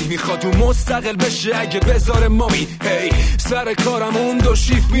حساب پاپی، میخواد اون مستقل بشه اگه بذاره مامی. هی سر کارم اون 2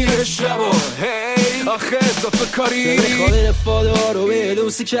 شیف میره شبا. هی آخه اضافه کاری خواهی رفاده ها رو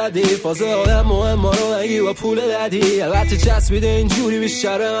بیلوسی کردی. فازه آدم مهم ها رو نگی و پول دادی. البته چسبیده اینجوری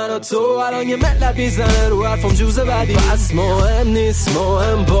بیشتر من و تو الان یه ملت میزنه رو حرفم جوزه بعدی. پس مهم نیست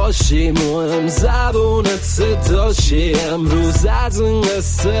مهم باشی، مهم زبونت صداشی. امروز از اون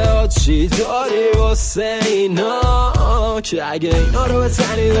قصه ها چی داری واسه اینا که اگه اینا رو به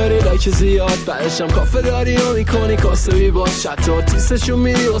تنی داری لایک زیاد بعدشم کافه داری و میکنی کاسه بی باز شتا تیسشون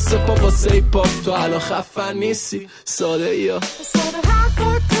میری واسه پاپ واسه ای پاپ. تو الان خفن نیستی ساده یا ساده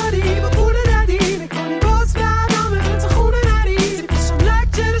حرفات داری با پول ندی میکنی باز برنامه تا خونه نری. پیشم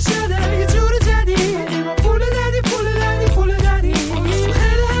لکچر شده یه جور جدید با پول دادی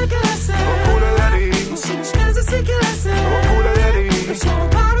خیلی هر کلاسه با پول دادی. ماشینش بنز 30 کلاسه با پول دادی. امشب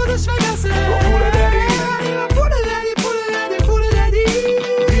پروازش وگاسه با پول دادی.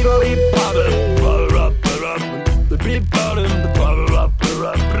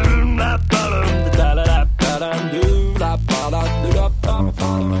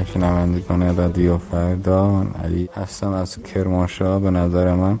 تمام شنوندگان رادیو فردا، علی هستم از کرمانشاه. به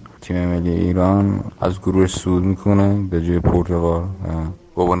نظر من تیم ملی ایران از گروه صعود میکنه به جای پرتغال و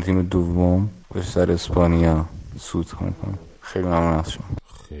با عنوان تیم دوم به سر اسپانیا صعود میکنه. خیلی ممنون از شما.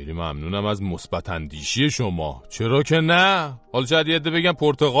 خیلی ممنونم از مثبت اندیشی شما. چرا که نه؟ حالا شاید یه عده بگن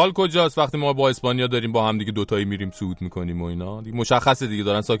پرتغال کجاست وقتی ما با اسپانیا داریم با هم دیگه دوتایی میریم صعود میکنیم و اینا دیگه مشخصه دیگه،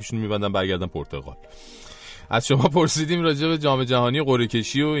 دارن ساکشون میبندن برگردن پرتغال. از شما پرسیدیم راجع به جام جهانی قرعه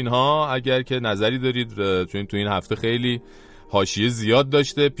کشی و اینها، اگر که نظری دارید، چون تو این هفته خیلی حاشیه زیاد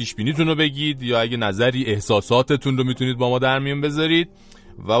داشته. پیش بینیتون رو بگید یا اگه نظری احساساتتون رو میتونید با ما در میون بذارید.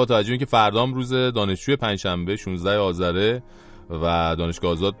 و با توجه اینکه فردا هم روز دانشجوی پنجشنبه 16 آذر و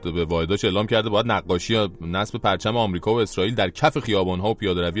دانشگاه آزاد به واحداش اعلام کرده باید نقاشی یا نصب پرچم آمریکا و اسرائیل در کف خیابان‌ها و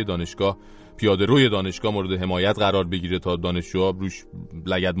پیاده‌روی دانشگاه، پیاده‌روی دانشگاه مورد حمایت قرار بگیره تا دانشجوها روش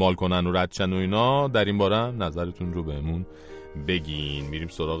لگدمال کنن و رد شن و اینا. در این باره نظرتون رو بهمون بگین. میریم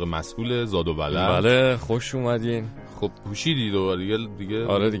سراغ مسئول زاد و ولد. بله خوش اومدین. خب پوشیدی دوباره دیگه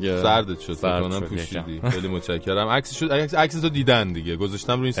آره دیگه سردت شد کنم پوشیدی. خیلی متشکرم. عکس تو دیدن دیگه،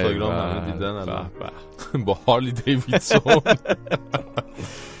 گذاشتم رو اینستاگرام همه دیدن الان. با هارلی دیویدسون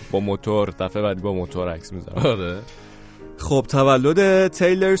با موتور، دفعه بعد با موتور عکس میذارم. آره. خب تولد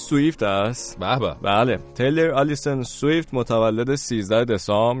تیلر سویفت است. بله. تیلر آلیسون سویفت متولد 13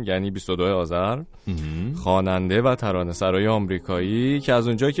 دسامبر یعنی 22 آذر. خواننده و ترانه‌سرای آمریکایی که از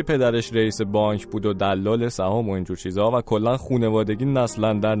اونجایی که پدرش رئیس بانک بود و دلال سهام و اینجور چیزا و کلا خانوادگی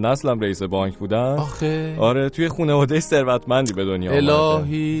نسلا در نسلم رئیس بانک بودن. آخه آره توی خانواده ثروتمندی به دنیا اومده.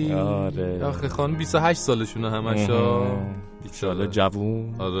 الهی. آره. آخه خانم 28 سالشونه همشا. بیچاره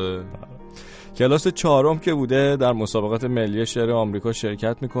جوون. آره. کلاس 4 که بوده در مسابقات ملی شعر آمریکا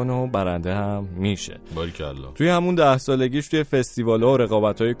شرکت میکنه و برنده هم میشه. باریکالله. توی همون 10 سالگیش توی فستیوال‌ها و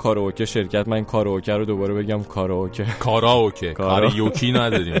رقابت‌های کاراوکه شرکت. من کاراوکه رو دوباره بگم کاراوکه کاریوکی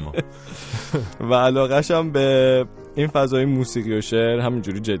نداریم ما. و علاقه‌ش هم به این فضای موسیقی و شعر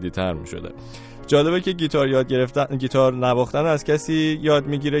همینجوری جدی‌تر میشده. جالبه که گیتار نواختن از کسی یاد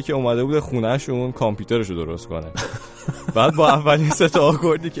میگیره که اومده بود خونه‌شون کامپیوترشو درست کنه. بعد با اولین 3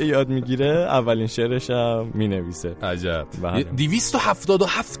 آکوردی که یاد میگیره اولین شعرش هم مینویسه. عجب.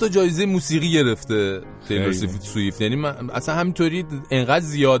 277 جایزه موسیقی گرفته تیلر سویفت. یعنی من اصلا همینطوری انقدر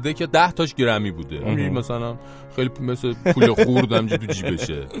زیاده که 10 تاش گرمی بوده. مثلا خیلی مثل پول خورد همینجوری تو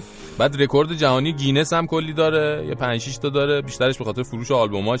جیبشه. بعد رکورد جهانی گینس هم کلی داره، یه 5-6 تا داره، بیشترش به خاطر فروش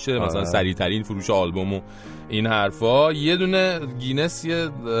آلبوماشه. مثلا سریع‌ترین فروش آلبوم و این حرفا. یه دونه گینس، یه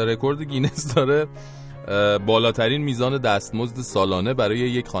رکورد گینس داره، بالاترین میزان دستمزد سالانه برای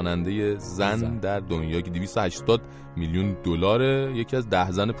یک خواننده زن در دنیا که 280 میلیون دلاره. یکی از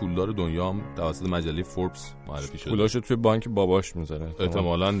 10 زن پولدار دنیا هم توسط مجله فوربس معرفی شده. پولاشو توی بانک باباش میذاره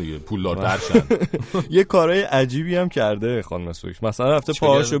احتمالاً دیگه پولدارتر شن. یه کارهای عجیبی هم کرده خانم سویفت. مثلا رفته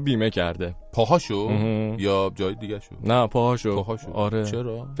پاهاشو بیمه کرده. پاهاشو یا جای دیگه شو؟ نه پاهاشو. آره.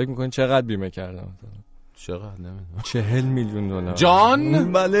 چرا؟ فکر می‌کنین چقدر بیمه کرده مثلا؟ چقدر نمیدونم. 40 میلیون دلار.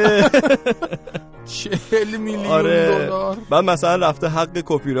 جان؟ بله. 40 میلیون آره. دلار. بعد مثلا رفته حق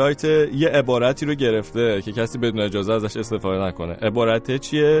کپی رایت یه عبارتی رو گرفته که کسی بدون اجازه ازش استفاده نکنه. عبارت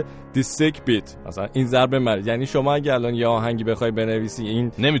چیه؟ The sick beat. مثلا این ضرب مریض. یعنی شما اگه الان یه آهنگی بخوای بنویسی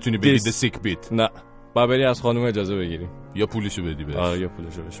این نمیتونی بگی The sick beat. نه. با بری از خانم اجازه بگیری یا پولشو بدی بهش. یا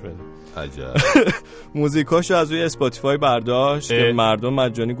پولشو بهش بده. عجب. موزیکاشو از روی اسپاتیفای برداشت که مردم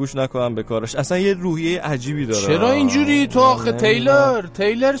مجانی گوش نکنن به کارش. اصلا یه روحیه عجیبی داره. چرا اینجوری تو آخه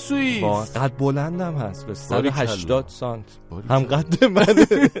تیلر سویفت قد بلندم هست به 180 سانت هم قد من.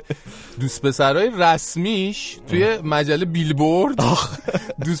 دوست پسرای رسمیش توی مجله بیلبورد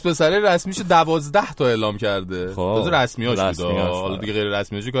دوست پسرای رسمیش 12 تا اعلام کرده. خب رسمیاش بود. حالا دیگه غیر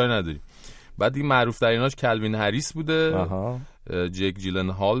رسمیاشو کاری نداریم. بعد دیگه معروف تریناش کلوین هریس بوده، جک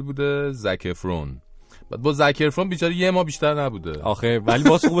جیلنهال بوده، زک افرون. بعد با زک افرون بیچاره یه ما بیشتر نبوده آخه، ولی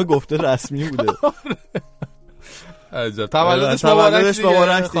باز خوبه گفته رسمی بوده. عجب. تولدش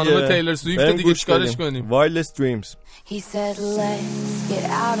مبارک خانم تیلر سویفت. دیگه چیکارش کنیم؟ Wildest Dreams. He said let's get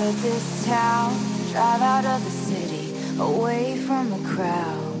out of this town, drive out of the city, away from the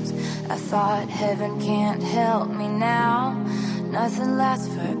crowds. I thought heaven can't help me now, nothing lasts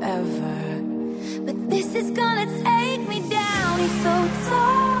forever. But this is gonna take me down. He's so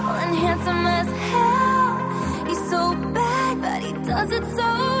tall and handsome as hell. He's so bad, but he does it so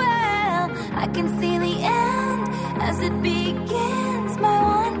well. I can see the end as it begins. My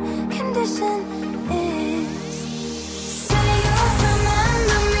one condition is, say you'll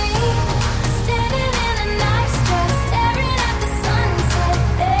remember me, standing in a nice dress, staring at the sunset,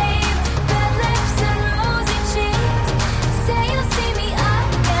 babe. Red lips and rosy cheeks. Say you'll see me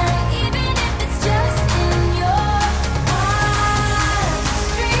again, even if it's just in your wildest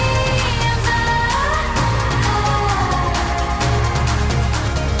dreams.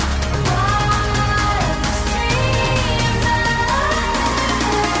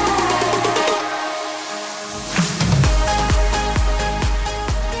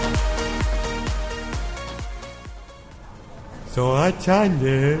 ساعت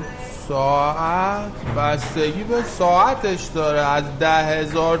چنده؟ ساعت بستگی به ساعتش داره. از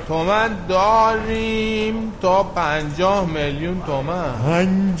 10,000 تومن داریم تا 50 میلیون تومن.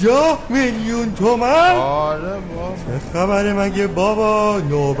 50 میلیون تومن؟ آره بابا. چه خبره مگه بابا؟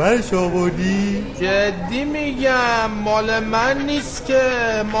 نوبرش آوردی؟ جدی میگم، مال من نیست که،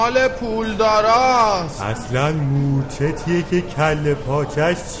 مال پولداراست. اصلا مورچتیه که کله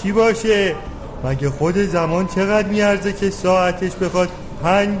پاچش چی باشه؟ مگه خود زمان چقدر میارزه که ساعتش بخواد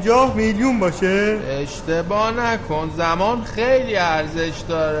 50 میلیون باشه؟ اشتباه نکن، زمان خیلی ارزش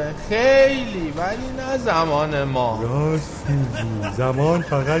داره، خیلی، ولی نه زمان ما. راست میگی، زمان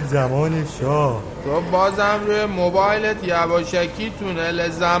فقط زمان شاه. تو بازم روی موبایلت یواشکی تونل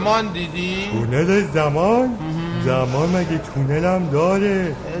زمان دیدی؟ تونل زمان؟ زمان مگه تونل هم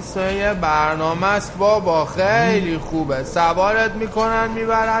داره؟ اسم یه برنامه است بابا، خیلی خوبه. سوارت میکنن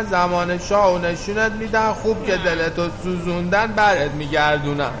میبرن زمان شاه و نشونت میدن، خوب که دلتو سوزوندن برت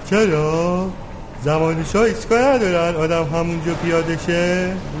میگردونن. چرا؟ زمان شاه ایستگاه ندارن آدم همونجا پیاده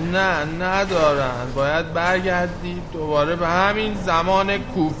شه؟ نه ندارن، باید برگردی دوباره به همین زمان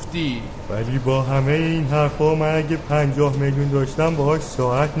کوفتی. ولی با همه این حرفا من اگه 50 میلیون داشتم باهاش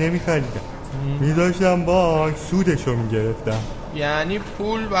ساعت نمیخریدم، میداشتم بانک سودشو میگرفتم. یعنی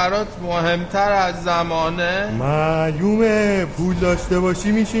پول برات مهمتر از زمانه؟ معلومه، پول داشته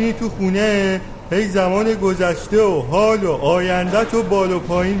باشی میشینی تو خونه هی زمان گذشته و حال و آینده تو بالا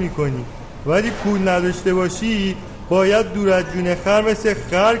پایین میکنی، ولی پول نداشته باشی باید دور از جون خر مثل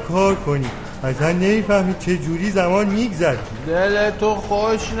خر کار کنی. اصلا نمیفهمی چه جوری زمان میگذره. دلتو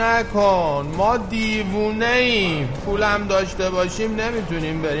خوش نکن، ما دیوونه ایم. پولم داشته باشیم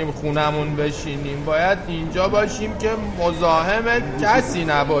نمیتونیم بریم خونمون بشینیم، باید اینجا باشیم که مزاحم کسی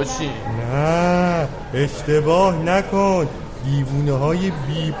نباشیم. نه اشتباه نکن، دیوونه های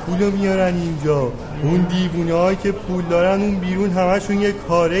بی پولو میارن اینجا. اون دیوونه هایی که پول دارن اون بیرون همشون یه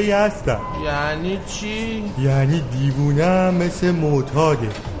کاری هستن. یعنی چی؟ یعنی دیوونه هم مثل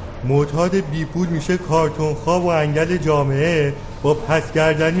معتاد بی پول میشه کارتون خواب و انگل جامعه، با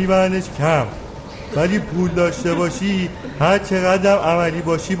پسگردن میبرنش کم. ولی پول داشته باشی هر چقدر عملی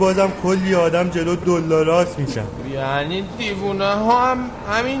باشی بازم کلی آدم جلو دلاراست میشن. یعنی دیوونه ها هم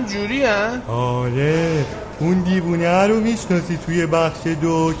همین جوری هن؟ آره، اون دیوونه رو میشناسی توی بخش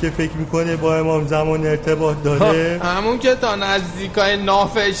 2 که فکر میکنه با امام زمان ارتباط داره؟ همون که تا نزدیکای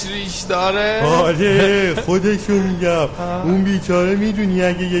نافش ریش داره؟ آره خودشو میگم. اون بیچاره میدونی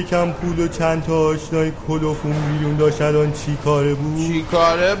اگه یکم پول و چند تا آشنای کلوفون بیرون داشت الان چی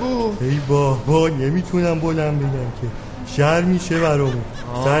کاره بود؟ ای بابا نمیتونم بلند بگم که شر میشه برامون.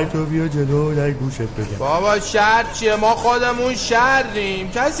 سر تو بیا جلو در گوشت بگم. بابا شر چیه؟ ما خودمون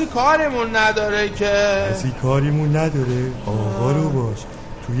شریم، کسی کاریمون نداره که. کسی کاریمون نداره؟ آقا رو باش،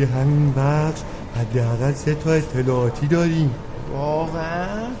 توی همین بخش حداقل 3 تا اطلاعاتی داریم.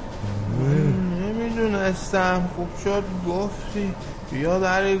 واقعا؟ نمیدونستم، خوب شد گفتی. بیا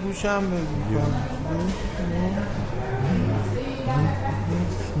در گوشم بگو.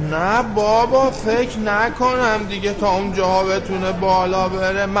 نه بابا فکر نکنم دیگه تا اون جاها بتونه بالا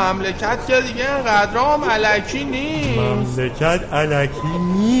بره. مملکت که دیگه اینقدر هم الکی نیست. مملکت الکی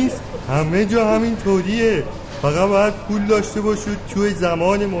نیست، همه جا همین طوریه. فقط باید پول داشته باشید توی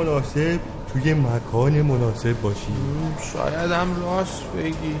زمان مناسب، توی مکان مناسب باشی. شاید هم راست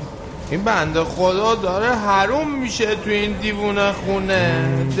بگی. این بنده خدا داره حروم میشه تو این دیوونه خونه.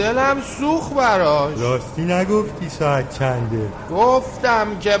 دلم سوخت براش. راستی نگفتی ساعت چنده؟ گفتم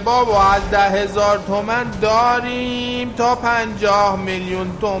که بابا از 10,000 تومن داریم تا 50 میلیون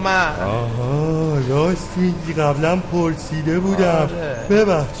تومن. آها راست میگی، قبلا پرسیده بودم. آره.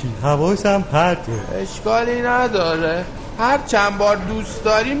 ببخشید حواسم پرته. اشکالی نداره، هر چند بار دوست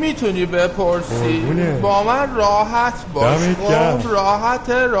داری میتونی بپرسی. با من راحت باش. راحت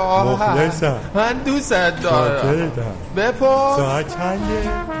مخلصم. من دوست دارم. بپرس. ساعت چنده؟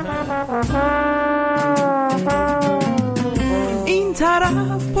 این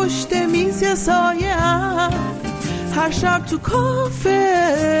طرف پشت میز یه سایه هم، هر شب تو کافه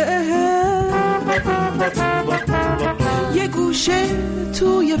یه گوشه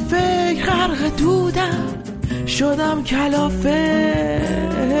توی فکر غرق دودم، شدم کلافه.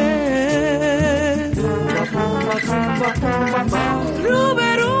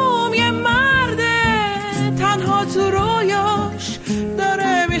 روبروم یه مرده تنها تو رویاش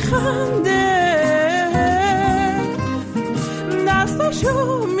داره میخنده،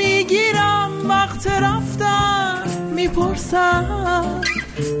 دستاشو میگیرم وقت رفتم، میپرسم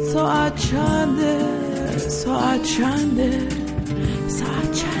ساعت چنده، ساعت چنده،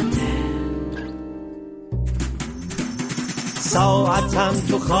 ساعت چنده. ساعتم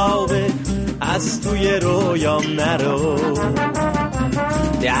تو خوابه از توی رویام نرو،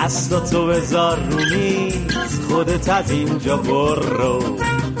 دستاتو بذار رو میز، خودت از اینجا برو.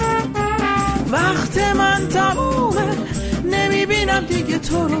 وقت من تمومه نمیبینم دیگه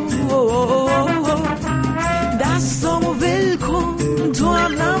تو رو، دستامو ول کن تو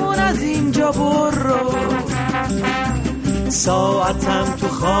هم نمون از اینجا برو. ساعتم تو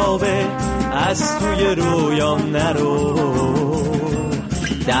خوابه از توی رویام نرو،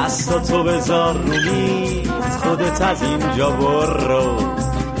 دستاتو بذار رو میز، خودت از اینجا برو.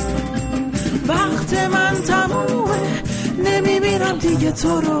 وقت من تمومه نمیبینم دیگه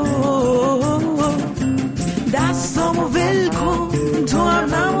تو رو، دستامو ول کن تو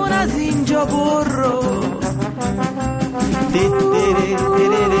هم نمون از اینجا برو.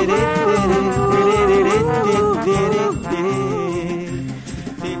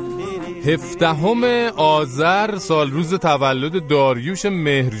 17 آذر سال روز تولد داریوش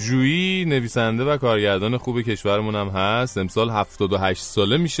مهرجویی، نویسنده و کارگردان خوب کشورمون هم هست. امسال 78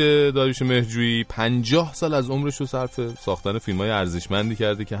 ساله میشه داریوش مهرجویی. 50 سال از عمرش رو صرف ساختن فیلم‌های ارزشمندی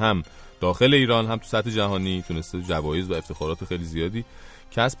کرده که هم داخل ایران هم تو سطح جهانی تونسته جوایز و افتخارات خیلی زیادی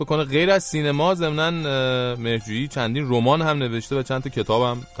کسب بکنه. غیر از سینما ضمناً مهرجویی چندین رمان هم نوشته و چند تا کتاب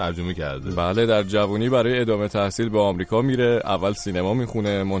هم ترجمه کرده. بله، در جوانی برای ادامه تحصیل به آمریکا میره. اول سینما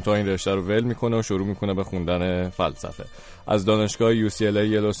میخونه، منتها این رشته رو ول میکنه و شروع میکنه به خوندن فلسفه. از دانشگاه UCLA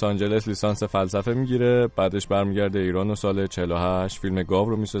لس آنجلس لیسانس فلسفه میگیره. بعدش برمیگرده ایران و سال 48 فیلم گاو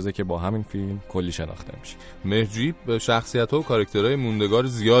رو میسازه که با همین فیلم کلی شناخته میشه. مهرجویی شخصیت‌ها و کاراکترهای موندگار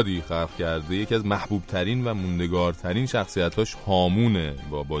زیادی خلق کرده. یکی از محبوب‌ترین و موندگارترین شخصیت‌هاش هامونه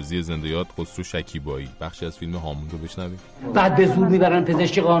با بازی زنده‌یاد خسرو شکیبایی. بخشی از فیلم هامون رو بشنوید. بعد به زور میبرن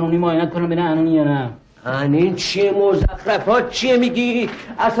پزشک قانونی معاینت کنن ببینن انونی یا نه. این چیه مزخرفات چیه میگی؟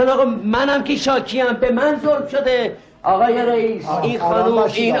 اصلا آقا منم که شاکیم، به من ظلم شده. آقای رئیس، این خانوم،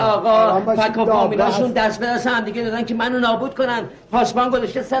 این آقا فک و فامیلاشون دست به دست هم دیگه دادن که منو نابود کنن. پاسبان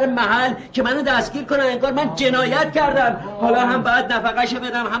گذاشته سر محل که منو دستگیر کنن، انگار من جنایت کردم. حالا هم باید نفقهشو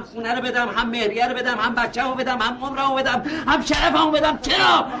بدم، هم خونه رو بدم، هم مهریه رو بدم، هم بچه‌مو بدم، هم عمرمو بدم، هم شرفمو بدم.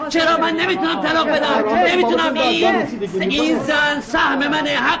 چرا من نمیتونم طلاق بدم؟ نمیتونم. این زن سهم منه،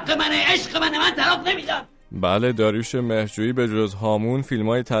 حق منه، عشق منه، من طلاق نمیدم. بله، داریوش مهرجویی به جز هامون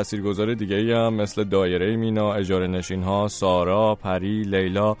فیلم‌های تاثیرگذار دیگه‌ای هم مثل دایره مینا، اجاره نشین‌ها، سارا، پری،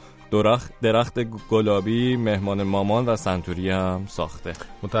 لیلا، درخت گلابی، مهمان مامان و سنتوری هم ساخته.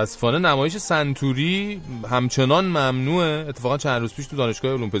 متاسفانه نمایش سنتوری همچنان ممنوعه. اتفاقا چند روز پیش تو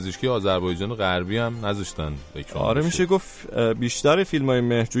دانشگاه علوم پزشکی آذربایجان غربی هم نذاشتن اکرام. آره، میشه گفت بیشتر فیلم‌های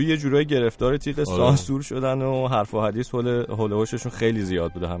مهرجویی یه جورای گرفتار تیغ سانسور شدن و حرف و حدیث حول هولوششون خیلی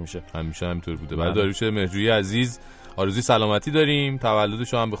زیاد بوده. همیشه همینطور بوده. برای داریوش مهرجویی عزیز آرزوی سلامتی داریم.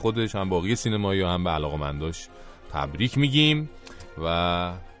 تولدش هم به خودش، هم باقی سینمایی و هم به علاقه‌منداش تبریک میگیم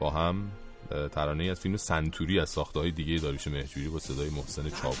و با هم ترانه‌ای از فیلم سنتوری از ساخته‌های دیگه داریوش مهرجویی با صدای محسن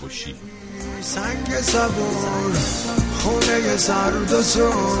چاوشی. سنگ صبور، خونه سرد و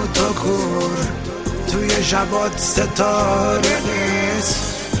سود و کور، توی شبات ستاره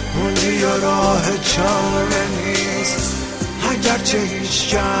نیست، موندی و راه چاره نیست. اگرچه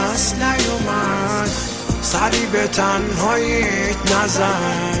هیچ کس نیومد سری به تنهاییت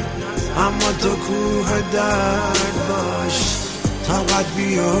نزن، اما تو کوه درد باش، طاقت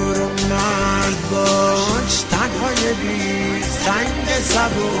بیار و مرد باش. تنهای بی سنگ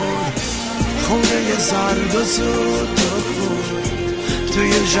صبور، خونه سرد و سود و کور،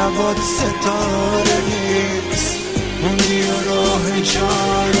 توی شبات ستاره نیست، موندی و راه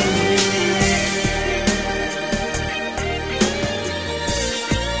چاره نیست.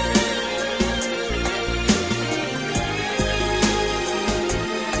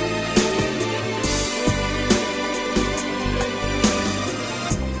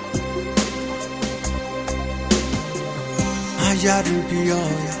 اگر بیای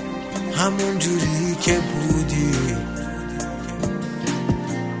همون جوری که بودی،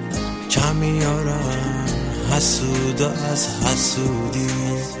 کمی یارم حسود از حسودی.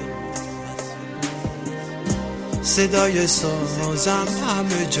 صدای سازم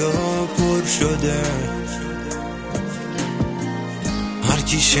همه جا پر شده، هر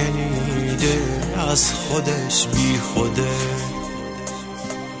کی شنیده از خودش بی خوده.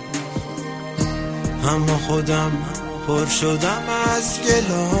 اما خودم پر شدم از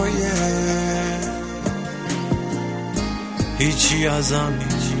گلایه، هیچی ازم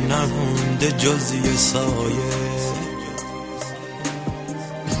نمونده جز یه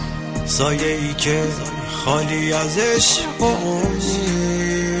سایه ای که خالی از عشق و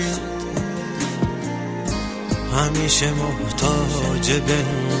امید، همیشه محتاج به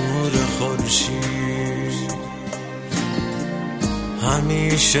نور خورشید،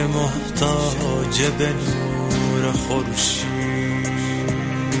 همیشه محتاج به نور خورشید.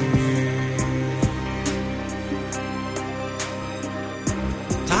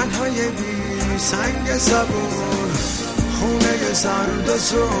 سنگ صبور خونه سرد و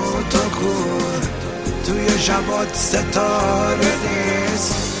سوت و کور توی شبات ستاره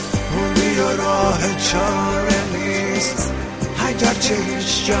نیست موندی و راه چاره نیست اگرچه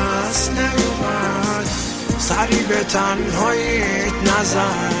هیچ کس نیومد سری به تنهاییت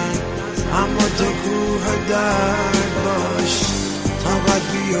نزن اما تو کوه درد باش طاقت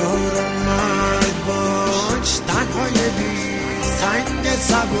بیار مرد باش تنهای بی سنگ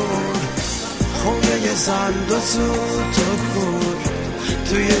صبور خونه سرد و سوت و کور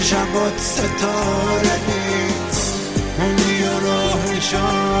توی شبات ستاره نیست موندی و راه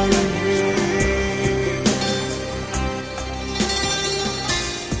چاره نیست.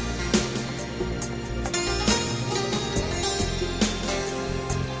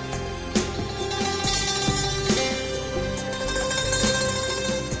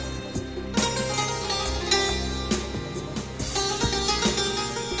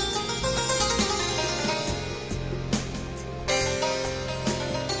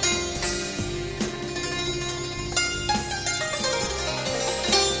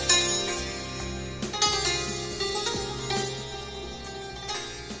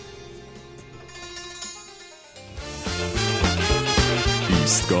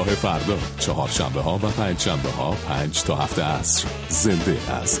 ایستگاه فردا، چهارشنبه ها و پنجشنبه ها 5 تا 7 عصر زنده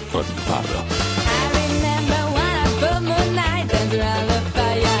از رادیو فردا.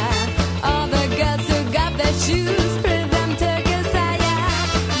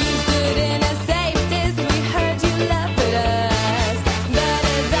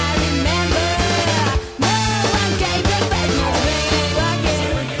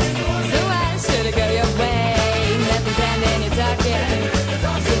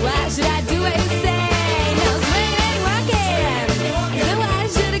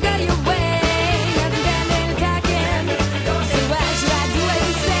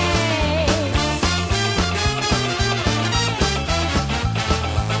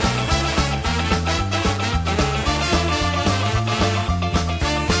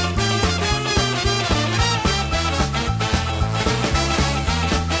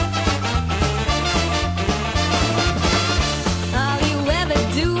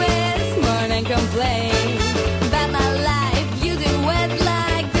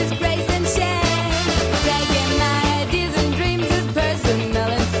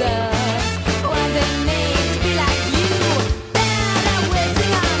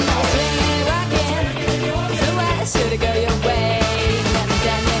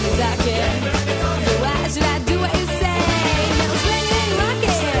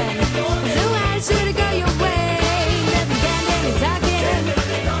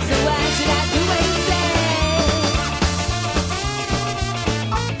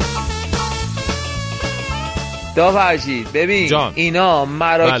 فرشید ببین جان. اینا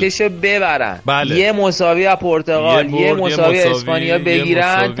مراکشو ببرن بله. یه مساوی از پرتغال یه مساوی اسپانیا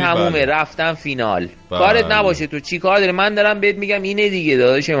بگیرن تمومه رفتن فینال کارت نباشه تو چی کار داری من دارم بهت میگم اینه دیگه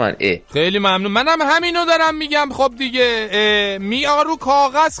داداش من خیلی ممنون منم همینو دارم میگم خب دیگه رو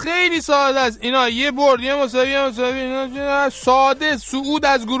کاغذ خیلی ساده است اینا یه برد یه مساوی اینا ساده صعود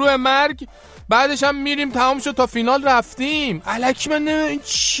از گروه مرگ بعدش هم میریم تمام شد تا فینال رفتیم الکی من این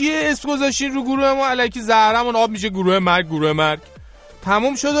چیه اسم گذاشتین رو گروه ما الکی زهرمون آب میشه گروه مرگ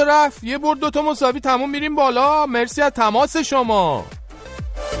تموم شد و رفت یه برد 2 تا مساوی تموم میریم بالا مرسی از تماس شما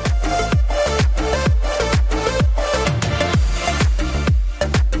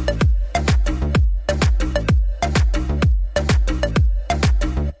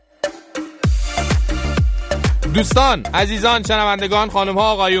دوستان عزیزان شنوندگان خانم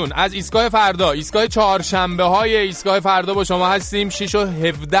ها آقایون از ایستگاه فردا ایستگاه چهارشنبه های ایستگاه فردا با شما هستیم 6 و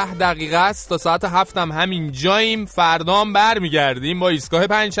 17 دقیقه است تا ساعت 7 هم همین جاییم فردام برمیگردیم با ایستگاه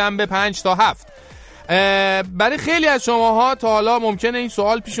پنجشنبه 5 تا 7 برای خیلی از شماها تا حالا ممکنه این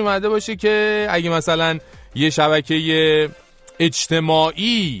سوال پیش اومده باشه که اگه مثلا یه شبکه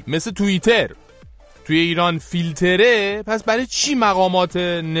اجتماعی مثل توییتر توی ایران فیلتره پس برای چی مقامات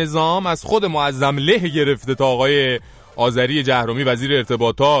نظام از خود معظم له گرفته تا آقای آذری جهرمی وزیر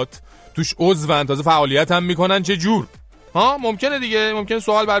ارتباطات توش عضون تازه فعالیت هم میکنن چه جور ممکنه دیگه ممکنه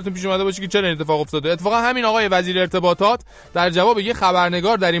سوال براتون پیش اومده باشه که چرا این اتفاق افتاده اتفاقا همین آقای وزیر ارتباطات در جواب یه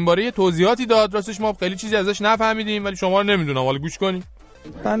خبرنگار در این باره توضیحاتی داد راستش ما خیلی چیزی ازش نفهمیدیم ولی شما رو نمیدونم حالا گوش کنید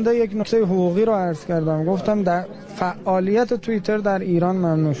بنده یک نکته حقوقی رو عرض کردم گفتم در فعالیت توییتر در ایران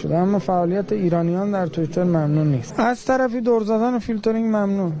ممنوع شده اما فعالیت ایرانیان در توییتر ممنوع نیست از طرفی دور زدن و فیلترینگ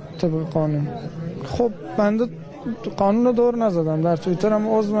ممنوع طبق قانون خب بنده قانون رو دور نزدم در توییتر هم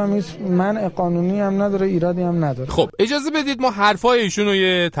عضوم نیست منع قانونی هم نداره ایرادی هم نداره خب اجازه بدید ما حرفای ایشون رو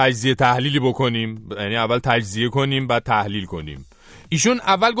یه تجزیه تحلیلی بکنیم یعنی اول تجزیه کنیم بعد تحلیل کنیم ایشون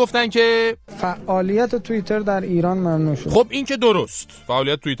اول گفتن که فعالیت توییتر در ایران ممنوع شد. خب این که درست،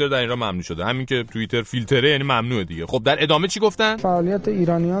 فعالیت توییتر در ایران ممنوع شده، همین که توییتر فیلتره یعنی ممنوعه دیگه. خب در ادامه چی گفتن؟ فعالیت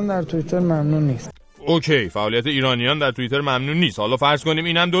ایرانیان در توییتر ممنوع نیست. اوکی، فعالیت ایرانیان در توییتر ممنوع نیست. حالا فرض کنیم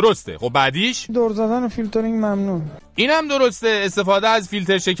اینم درسته. خب بعدیش دور زدن و فیلترینگ ممنوع. اینم درسته، استفاده از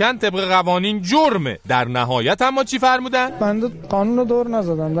فیلتر شکن طبق قوانین جرمه. در نهایت اما چی فرمودن؟ بنده قانون رو دور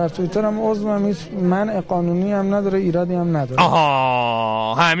نزدم، در توییتر هم عضوم نیست، منع قانونی هم نداره، ایرادی هم نداره.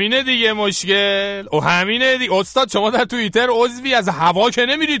 آها همینه دیگه مشکل. او همینه دیگه استاد، شما در توییتر عضوی، از هوا که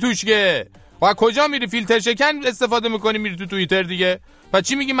نمیری توش که. و کجا میری؟ فیلتر شکن استفاده میکنی میری تو توییتر دیگه. پس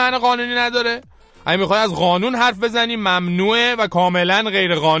چی میگی منع قانونی نداره؟ اگه میخوای از قانون حرف بزنی ممنوعه و کاملا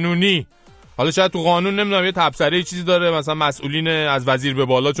غیر قانونی. حالا شاید تو قانون نمیدونم یه تبصره چیزی داره، مثلا مسئولین از وزیر به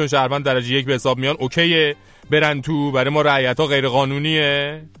بالا چون شهروند درجه 1 به حساب میان اوکیه برن تو، برای ما رعیت‌ها غیر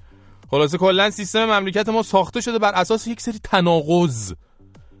قانونیه. خلاصه کلا سیستم مملکت ما ساخته شده بر اساس یک سری تناقض.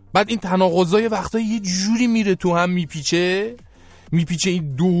 بعد این تناقضای وقتایی یه جوری میره تو هم میپیچه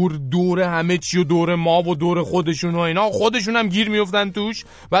این دور همه چی و دور ما و دور خودشون و اینا، خودشون هم گیر میافتن توش.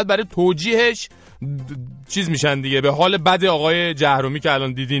 بعد برای توجیهش چیز میشن دیگه، به حال بد آقای جهرومی که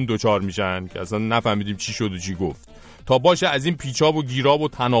الان دیدین دوچار میشن که اصلا نفهمیدیم چی شد و چی گفت. تا باشه از این پیچاب و گیراب و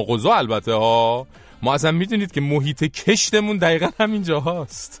تناقضا البته ها، ما اصلا میدونید که محیط کشتمون دقیقا همین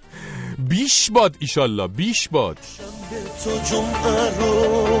جاهاست. بیش باد ایشالله، بیش باد. تو جمعه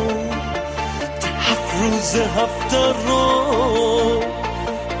رو روز هفته رو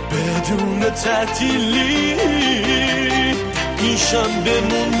بدون تعطیلی این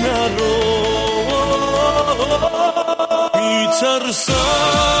شنبه‌مون نرو.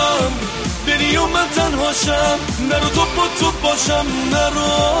 میترسم بری و من تنهاشم، نرو تو با تو باشم،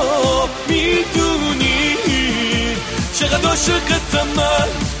 نرو. میدونی چقدر عاشقتم من،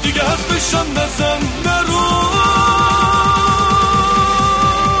 دیگه حرفشم نزن، نرو.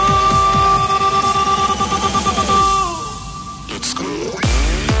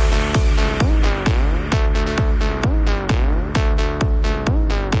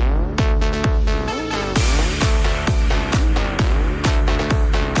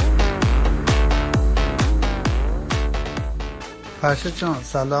 فرشید جان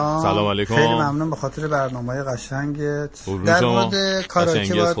سلام علیکم. خیلی ممنون به خاطر برنامه‌های قشنگت. در مورد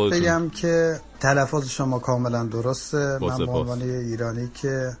کاراوکه باید بگم که تلفظ شما کاملا درسته. من به عنوان ایرانی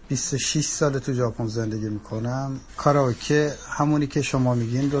که 26 سال تو ژاپن زندگی میکنم، کاراوکه همونی که شما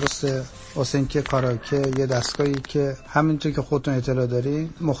میگین درسته. واسه اینکه کاراوکه یه دستگاهی که همینطور که خودتون اطلاع دارین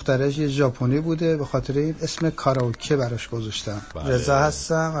مخترعش یه ژاپنی بوده، به خاطر این اسم کاراوکه براش گذاشتم. رضا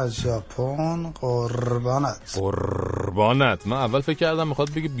هستم از ژاپن. قربانت. من اول فکر کردم میخواد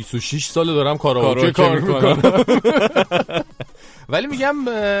بگه 26 سال دارم کاراوکه کار میکنم. ولی میگم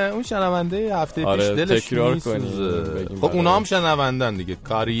اون شنونده هفته پیش دلش تکرار کنیم. خب اونا هم شنوندن دیگه.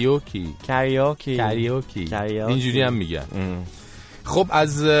 کاریوکی اینجوری هم میگن. خب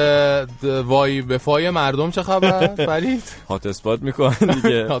از وای به فای مردم چه خبر فرید؟ هات اسپات میکنن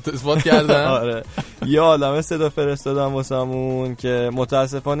دیگه. هات اسپات کردن. آره یه عالمه صدا فرستادم واسمون که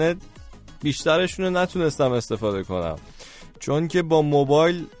متاسفانه بیشترشون رو نتونستم استفاده کنم، چون که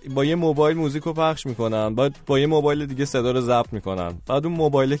با یه موبایل موزیکو پخش میکنن، بعد با یه موبایل دیگه صدا رو ضبط میکنن، بعد اون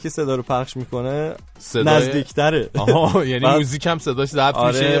موبایلی که صدا رو پخش میکنه نزدیکتره. یعنی موزیک هم صداش ضبط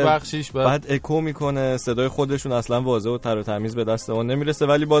میشه یه بخشیش، بعد اکو میکنه، صدای خودشون اصلا واضح و تر و تمیز به دست ما نمیرسه.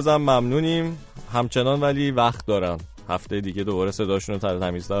 ولی بازم ممنونیم همچنان، ولی وقت دارن هفته دیگه دوباره صداشون رو تر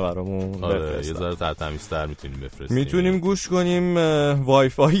تمیزتر برامون بفرستن. یه ذره تر تمیزتر میتونیم گوش کنیم وای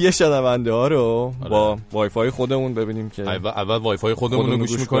فای شنونده ها رو با وای فای خودمون ببینیم که اول وای فای خودمون رو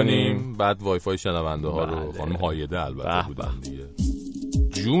گوش میکنیم، بعد وای فای شنونده ها رو. خانم هایده البته بودن دیگه.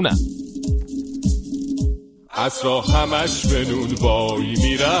 جونم عصرا همش به نون وای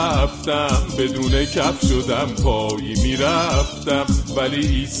میرفتم، بدون کف شدم پایی میرفتم، ولی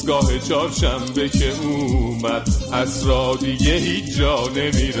ایستگاه چهارشنبه که اومد عصرا دیگه هیچ جا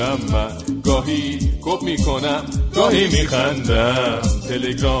نمیرم. من گاهی کپ میکنم گاهی میخندم،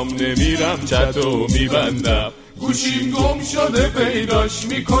 تلگرام نمیرم چتو میبندم، گوشیم گم شده پیداش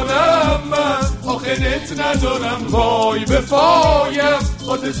میکنم. من آخه نت ندارم وای به فایم،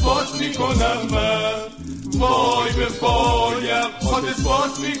 هات اسپات میکنم من، وای به پایم هات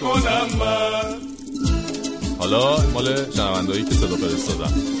اسپات میکنم من. حالا مال شنوندهایی که صدا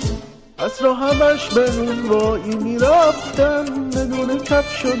فرستادن. عصرا همش به نون وایی میرفتم، بدون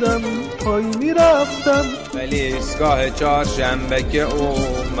کف شدم پایی میرفتم، ولی ایستگاه چهارشنبه که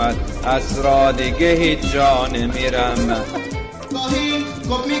اومد عصرا دیگه هیچ جا نمیرم. من گاهی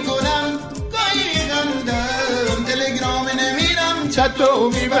گپ میکنم گاهی خندم، تلگرام نمیرم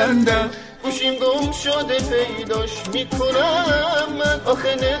چتو میبندم، گوشیم گم شده پیداش میکنم من،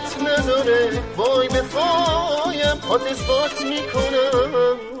 آخه نت نداره وای به فایم هات اسپات میکنم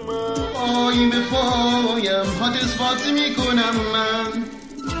من، وای به فایم هات اسپات میکنم من.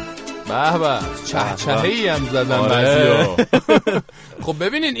 به به چهچهه‌ای هم زدن بعضیا. خب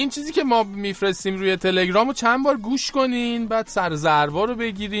ببینین این چیزی که ما میفرستیم روی تلگرام رو چند بار گوش کنین، بعد سر ضربا رو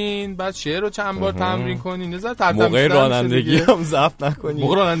بگیرین، بعد شعر رو چند بار تمرین کنین. موقع رانندگی هم ضبط نکنین.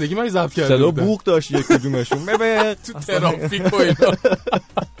 موقع رانندگی من ضبط کردم، صدا بوق داشت یک کدومشون ببین تو ترافیک و اینا.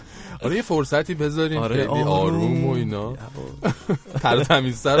 آره یه فرصتی بذاریم خیلی آروم و اینا تر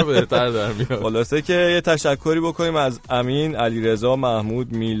تمیزتر و بهتر در میاد. خلاصه که یه تشکری بکنیم از امین، علیرضا،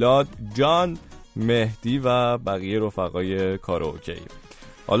 محمود، میلاد، جان، مهدی و بقیه رفقای کاراوکی.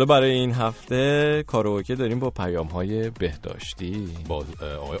 حالا برای این هفته کاراوکی داریم با پیام‌های بهداشتی با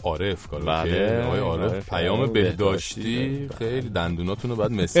آقای عارف کاراوکی. بله آقای عارف پیام بهداشتی. خیلی دندوناتون رو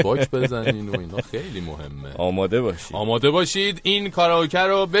بعد مسواک بزنین و اینا خیلی مهمه. آماده باشید این کاراوکی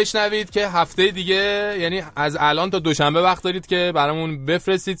رو بشنوید که هفته دیگه، یعنی از الان تا دوشنبه وقت دارید که برامون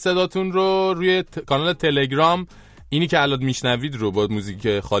بفرستید صداتون رو روی کانال تلگرام. اینی که الان میشنوید رو با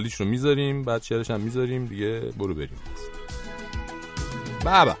موزیک خالیش رو میذاریم، بعد شعرش هم میذاریم دیگه. برو بریم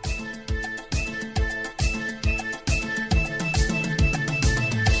بابا.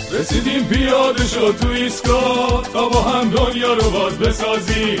 رسیدیم پیاده شد تو ایستگاه تا با هم دنیا رو باز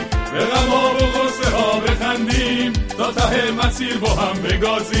بسازیم، به غم‌ها و غصه ها بخندیم تا ته مسیر با هم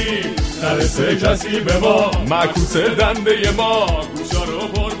بگازیم. نرسه کسی به ما معکوس دنده ما، گوشا رو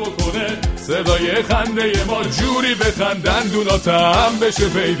پر بکنه صدای خنده ما. جوری بخند دندونات هم بشه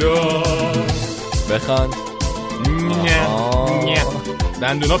پیدا. بخند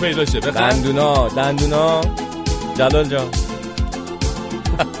دندونا پیدا شه. بخند دندونا جلال جان.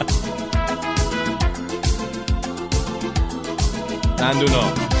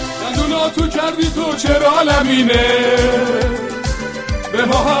 دندونا تو کردی تو چرا لمینه، به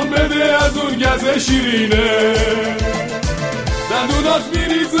ما هم بده از اون گز شیرینه. دندونات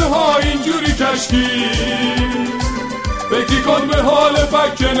میریزه ها اینجوری کشکی، فکری کن به حال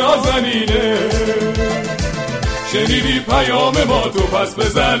فک نازنینه. شنیدی پیام ما تو پس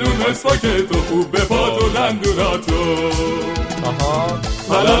بزن اون مسواک تو خوب به پا تو دندوناتو.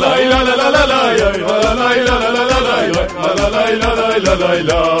 لا لا لا لا لا لا لا لا لا لا لا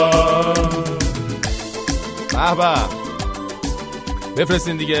لا.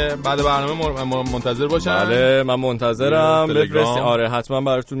 بفرستین دیگه بعد برنامه منتظر باشم. بله من منتظرم. بفرستین. آره حتما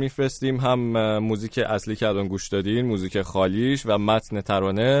براتون میفرستیم، هم موزیک اصلی که الان گوش دادین، موزیک خالیش و متن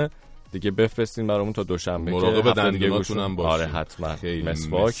ترانه دیگه بفرستین برامون تا دوشنبه. مراقب دندوناتون هم باشین. آره حتما.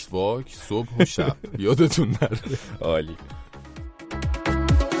 مسواک صبح و شب یادتون نره. عالی.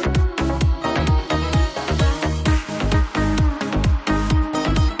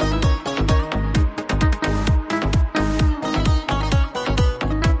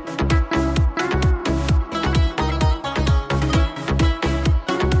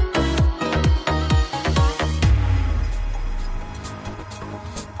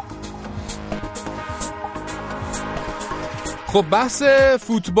 خب بحث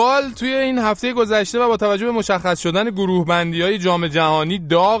فوتبال توی این هفته گذشته و با توجه به مشخص شدن گروه بندی‌های جام جهانی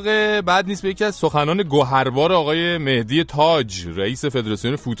داغ بعد نیست به یکی از سخنان گوهربار آقای مهدی تاج رئیس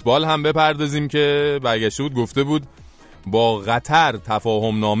فدراسیون فوتبال هم بپردازیم که برگشته بود گفته بود با قطر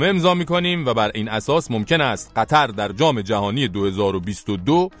تفاهم نامه امضا می‌کنیم و بر این اساس ممکن است قطر در جام جهانی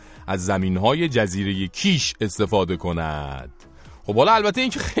 2022 از زمین‌های جزیره کیش استفاده کند. خب حالا البته این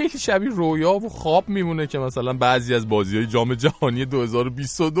که خیلی شبیه رویا و خواب میمونه که مثلا بعضی از بازی‌های جام جهانی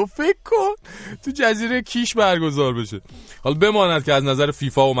 2022 فکر کن تو جزیره کیش برگزار بشه. حالا بماند که از نظر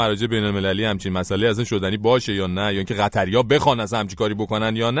فیفا و مراجع بین‌المللی همچین مسئله اصلا شدنی باشه یا نه، یا اینکه قطری‌ها بخوان اصلا همچین کاری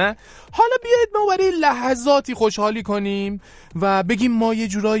بکنن یا نه. حالا بیاید ما برای لحظاتی خوشحالی کنیم و بگیم ما یه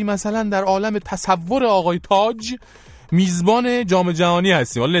جورایی مثلا در عالم تصور آقای تاج میزبان جام جهانی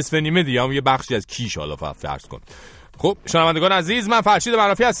هستیم. حالا نصف نیمه دیگه هم یه بخشی از کیش حالا فرض کن. خب شنوندگان عزیز، من فرشید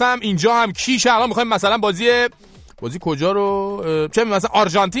منافی هستم. اینجا هم کیشه. الان میخوایم مثلا بازی کجا رو چه مثلا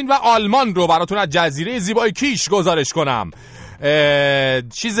آرژانتین و آلمان رو براتون از جزیره زیبای کیش گزارش کنم.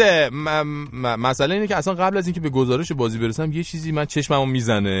 مسئله اینه که اصلا قبل از اینکه به گزارش بازی برسم یه چیزی من چشممو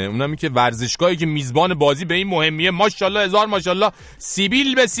میزنه، اونم اینه که ورزشگاهی که میزبان بازی به این مهمیه ماشاءالله هزار ماشاءالله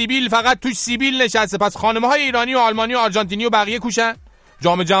سیبیل به سیبیل فقط توش سیبیل نشسته. پس خانم‌های ایرانی و آلمانی و آرژانتینی و بقیه کوشن.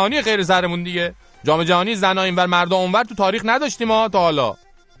 جام جهانی غیر سرمون دیگه. جام جهانی زنا اینور مردا اونور تو تاریخ نداشتیم ما تا حالا.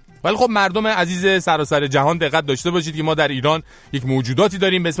 ولی خب مردم عزیز سراسر جهان دقت داشته باشید که ما در ایران یک موجوداتی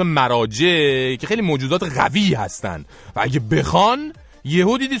داریم به اسم مراجع که خیلی موجودات قوی هستن و اگه بخوان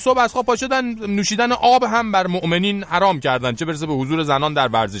یهو دیدی صبح از خواب پا شدن نوشیدن آب هم بر مؤمنین حرام کردن، چه برسه به حضور زنان در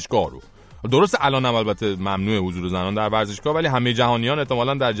ورزشگاه رو. درست الان هم البته ممنوع حضور زنان در ورزشگاه، ولی همه جهانیان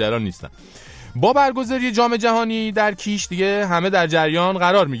احتمالاً در جریان نیستن. با برگزاری جام جهانی در کیش دیگه همه در جریان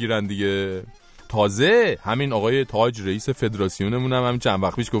قرار میگیرن دیگه. تازه همین آقای تاج رئیس فدراسیونمون هم چند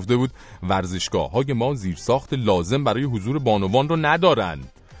وقت پیش گفته بود ورزشگاه‌های ما زیرساخت لازم برای حضور بانوان رو ندارن.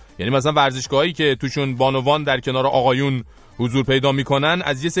 یعنی مثلا ورزشگاهایی که توشون بانوان در کنار آقایون حضور پیدا میکنن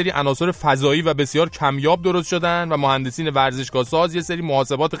از یه سری عناصر فضایی و بسیار کمیاب درست شدن و مهندسین ورزشگاه ساز یه سری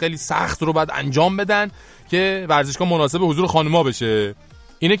محاسبات خیلی سخت رو بعد انجام بدن که ورزشگاه مناسب حضور خانم‌ها بشه.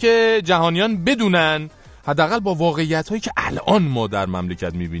 اینه که جهانیان بدونن حداقل با واقعیت‌هایی که الان ما در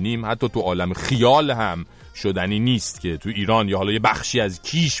مملکت می‌بینیم حتی تو عالم خیال هم شدنی نیست که تو ایران یا حالا یه بخشی از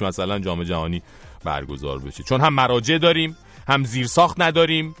کیش مثلا جام جهانی برگزار بشه، چون هم مراجع داریم هم زیرساخت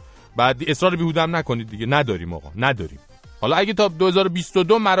نداریم. بعد اصرار بیهوده هم نکنید دیگه، نداریم آقا، نداریم. حالا اگه تا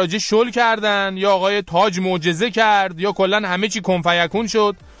 2022 مراجع شل کردن یا آقای تاج معجزه کرد یا کلا همه چی کن فیکون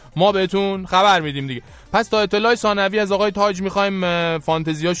شد، ما بهتون خبر میدیم دیگه. پس تا اطلاع ثانوی از آقای تاج میخوایم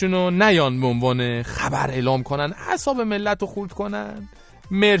فانتزیاشونو نیان به عنوان خبر اعلام کنن، اعصاب ملت رو خورد کنن.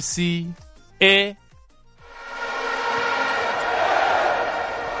 مرسی.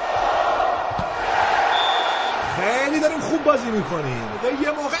 خیلی داریم خوب بازی میکنیم.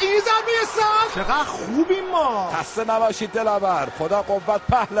 یه موقع این زمین ساز چقدر خوبیم ما. خسته نباشید دلاور، خدا قوت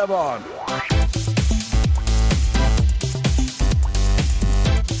پهلوان.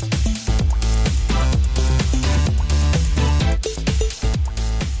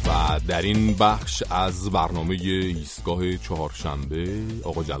 در این بخش از برنامه ایستگاه چهارشنبه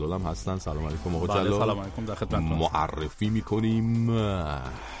آقا جلال هم هستن. سلام علیکم آقا جلال. سلام علیکم، در خدمتتون. معرفی میکنیم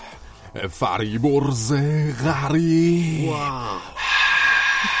فریبرز غریب.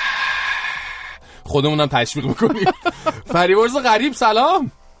 خودمونم تشویق میکنیم. فریبرز غریب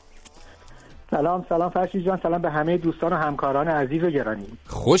سلام. سلام فرشید جان، سلام به همه دوستان و همکاران عزیز و گرامی.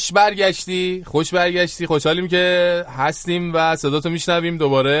 خوش برگشتی. خوشحالیم که هستیم و صداتو میشنویم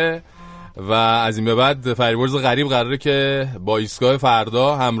دوباره و از این به بعد فریبرز غریب قراره که با ایستگاه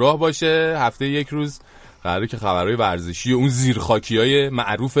فردا همراه باشه. هفته یک روز قراره که خبرهای ورزشی و اون زیرخاکیای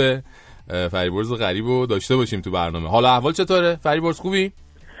معروف فریبرز غریب رو داشته باشیم تو برنامه. حالا احوال چطوره فریبرز؟ خوبی؟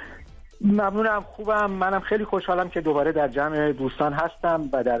 ممنونم، خوبم. منم خیلی خوشحالم که دوباره در جمع دوستان هستم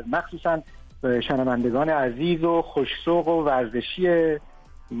و در مخصوصا شنوندگان عزیز و خوش‌ذوق و ورزشی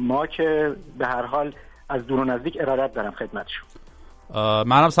ما که به هر حال از دور و نزدیک ارادت دارم خدمتشون.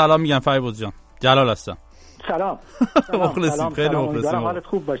 منم سلام میگم فریبرز جان، جلال هستم. سلام. مخلصیم، خیلی مخلصیم. حالت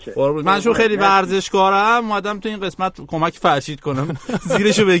خوب باشه. من چون خیلی ورزشکارم اومدم تو این قسمت کمک فرشید کنم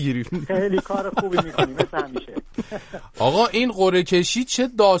زیرشو بگیریم. خیلی کار خوبی می‌کنی مثل همیشه. آقا این قرعه کشی چه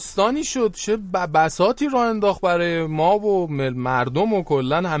داستانی شد، چه بساطی راه انداخت برای ما و مردم و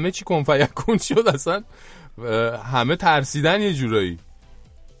کلا همه چی کن فیکون شد، اصلا همه ترسیدن یه جورایی.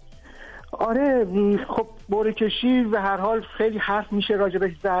 آره خب قرعه کشی به هر حال خیلی حرف میشه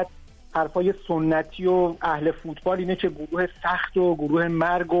راجبش زد. حرفای سنتی و اهل فوتبال اینه که گروه سخت و گروه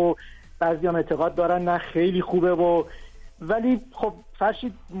مرگ و بعضی هم اعتقاد دارن نه خیلی خوبه و ولی خب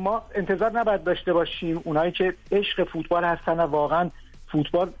فرشید ما انتظار نباید داشته باشیم اونایی که عشق فوتبال هستن و واقعا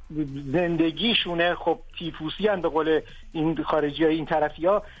فوتبال زندگیشونه، خب تیفوسی هن به قول این خارجی های این طرفی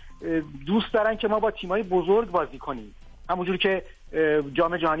ها، دوست دارن که ما با تیمای بزرگ بازی کنیم، همونجور که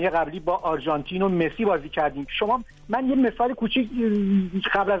جام جهانی قبلی با آرژانتین و مسی بازی کردیم. من یه مثال کوچیک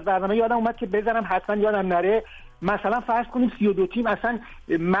قبل از برنامه یادم اومد که بزنم حتما یادم نره. مثلا فرض کنیم 32 تیم اصلا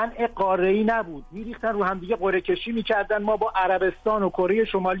منع قاره‌ای نبود، میریختن رو هم دیگه قرعه کشی میکردن، ما با عربستان و کره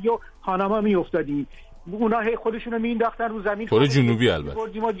شمالی و پاناما میافتادیم، اونا هی خودشونو مینداختن رو زمین، کره جنوبی البته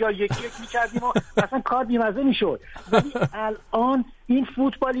بردیم و جا یک میکردیم و اصلا کار بیمزه میشد. ولی الان این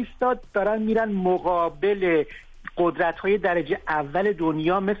فوتبالیستا دارن میرن مقابل قدرت‌های درجه اول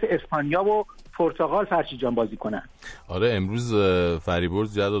دنیا مثل اسپانیا و پرتغال فرشید جان بازی کنن. آره امروز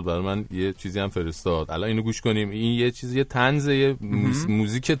فریبرز جدول برای من یه چیزی هم فرستاد، الان اینو گوش کنیم. این یه چیزی، یه طنزه، یه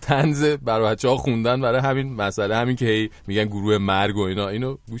موزیک طنز برای بچه‌ها خوندن برای همین مسئله، همین که هی میگن گروه مرگ و اینا.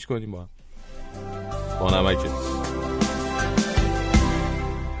 اینو گوش کنیم با نمکه.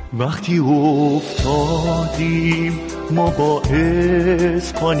 وقتی افتادیم ما با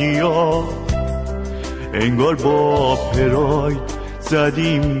اسپانیا، انگار با پراید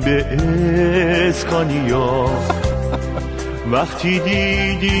زدیم به اسکانیا. وقتی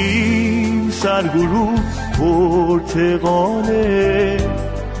دیدیم سرگروه پرتغاله،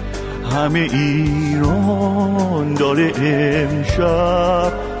 همه ایران داره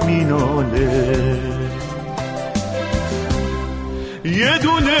امشب میناله. یه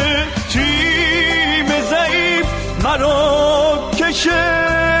دونه تیم ضعیف مراکشه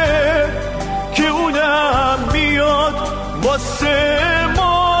که اونم میاد واسه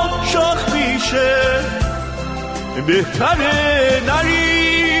ما شاخ بهتره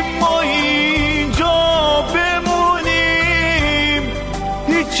نریم ما اینجا بمونیم،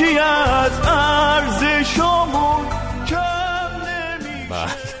 هیچی از ارزشمون کم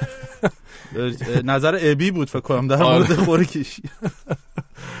نمیشه. نظر ابی بود فکر کنم در مورد خوره کشی.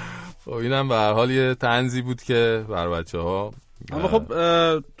 اینم به هر حال یه طنزی بود که بر بچه‌ها. اما خب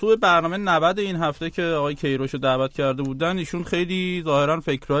تو برنامه 90 این هفته که آقای کیروش رو دعوت کرده بودن، ایشون خیلی ظاهرا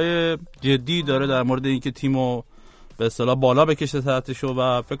فکرای جدی داره در مورد اینکه تیمو به اصطلاح بالا بکشه سطحشو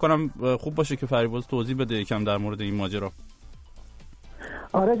و فکر کنم خوب باشه که فریبرز توضیح بده یکم در مورد این ماجرا.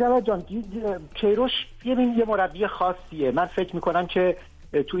 آره جواد جان، کیروش یه مربی خاصیه. من فکر میکنم که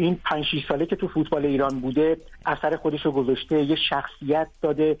تو این 5-6 ساله که تو فوتبال ایران بوده اثر خودش رو گذاشته، یه شخصیت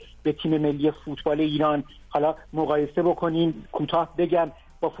داده به تیم ملی فوتبال ایران. حالا مقایسه بکنیم، کوتاه بگم،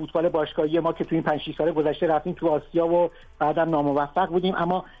 با فوتبال باشگاهی ما که تو این 5-6 سال گذشته رفتیم تو آسیا و بعدم ناموفق بودیم،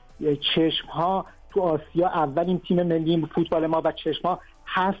 اما چشم‌ها تو آسیا اولین تیم ملی فوتبال ما و چشم‌ها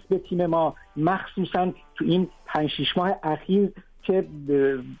هست به تیم ما، مخصوصا تو این 5-6 ماه اخیر که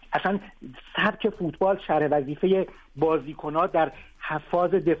اصلا سبک فوتبال شرح وظیفه بازیکن‌ها در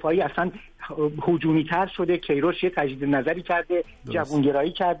فاز دفاعی اصلا هجومی‌تر شده. کیروش یه تجدید نظری کرده،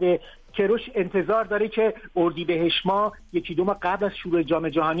 جوانگرایی کرده. کیروش انتظار داره که اردیبهشت ماه 1-2 ماه قبل از شروع جام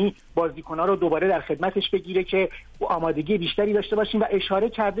جهانی بازیکن‌ها رو دوباره در خدمتش بگیره که آمادگی بیشتری داشته باشیم و اشاره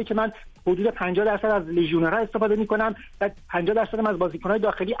کرده که من حدود 50% از لژیونرها استفاده می‌کنم و 50% از بازیکن‌های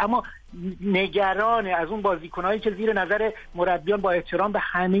داخلی، اما نگران از اون بازیکن‌هایی که زیر نظر مربیان، با احترام به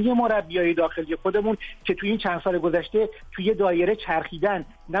همه مربیای داخلی خودمون که توی این چند سال گذشته توی دایره چرخیدن،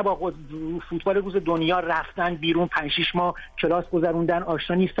 نه با فوتبال روز دنیا رفتن بیرون، 5-6 ماه کلاس گذروندن،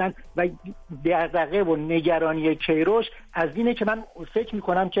 آشنا نیستن و دغدغه و نگرانی کیروش از اینه که من فکر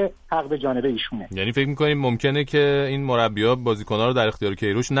میکنم که حق به جانب ایشونه. یعنی فکر میکنیم ممکنه که این مربی‌ها بازیکن‌ها رو در اختیار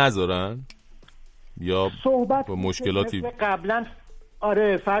کیروش نذارن یا صحبت با مشکلاتی قبلا؟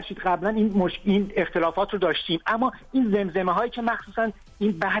 آره فرشید، قبلا این اختلافات رو داشتیم، اما این زمزمه هایی که مخصوصا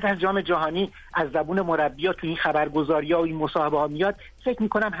این بعد از جام جهانی از زبون مربی‌ها تو این خبرگزاری‌ها و این مصاحبه‌ها میاد، فکر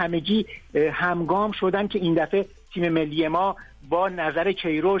میکنم همگی همگام شدن که این دفعه تیم ملی ما با نظر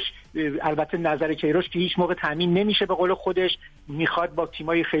کیروش، البته نظر کیروش که هیچ موقع تامین نمیشه، به قول خودش میخواد با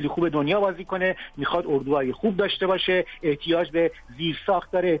تیمای خیلی خوب دنیا بازی کنه، میخواد اردوهای خوب داشته باشه، احتیاج به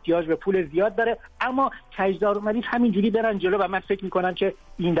زیرساخت داره، احتیاج به پول زیاد داره، اما کجدار اومدید همینجوری برن جلو و من فکر میکنم که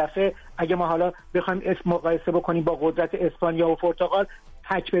این دفعه اگه ما حالا بخوایم اسم مقایسه بکنیم با قدرت اسپانیا و پرتغال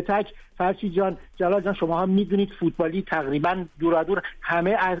تک به تک، فرشید جان، جلال جان، شما هم میدونید فوتبالی تقریبا دورادور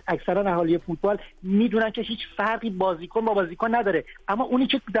همه اکثرا اهالی فوتبال میدونن که هیچ فرقی بازیکن با بازیکن نداره، اما اونی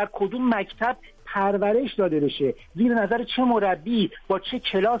که در کدوم مکتب پرورش داده بشه، زیر نظر چه مربی با چه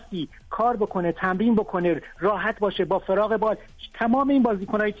کلاسی کار بکنه، تمرین بکنه، راحت باشه با فراغ بال، تمام این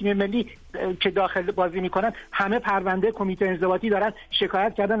بازیکن‌های تیم ملی که داخل بازی میکنن همه پرونده کمیته انضباطی دارن،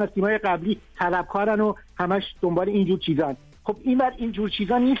 شکایت کردن از تیم‌های قبلی، طلبکارن و همش دنبال اینجور چیزان. خب این جور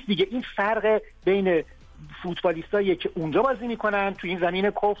چیزا نیست دیگه. این فرق بین فوتبالیستایی که اونجا بازی میکنن تو این زمین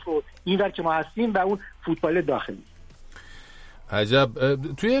کفر و اینور که ما هستیم و اون فوتبال داخلی. عجب.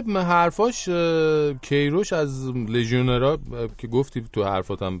 توی حرفاش کیروش از لژیونرها که گفتی تو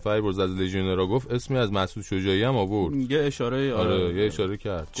حرفاتم فریبرز، از لژیونرها گفت، اسمی از مسعود شجاعی هم آورد. یه اشاره یه اشاره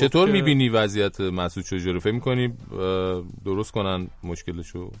کرد. چطور میبینی وضعیت مسعود شجاعی رو؟ فکر می‌کنی درست کنن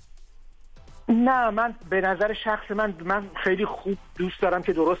مشکلشو؟ نه، من به نظر شخص من خیلی خوب دوست دارم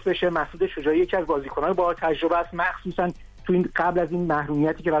که درست بشه. مسعود شجاعی یکی از بازیکنان با تجربه است، مخصوصا تو این قبل از این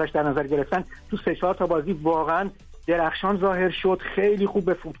محرومیتی که براش در نظر گرفتن تو 3-4 تا بازی واقعا درخشان ظاهر شد. خیلی خوب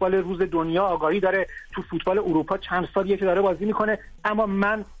به فوتبال روز دنیا آگاهی داره، تو فوتبال اروپا چند سالیه که داره بازی میکنه، اما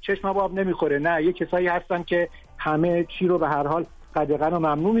من چشمم آب نمیخوره. نه، یه کسایی هستن که همه چی رو به هر حال قدغن و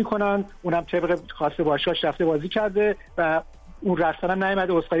ممنوع میکنن، اونم طبق خاص باشگاهش رفته بازی کرده و اون رفتنم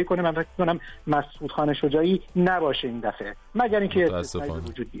نیامده عذرخواهی کنه. من فکر می‌کنم مسعود خان شجاعی نباشه این دفعه، مگر اینکه استثنایی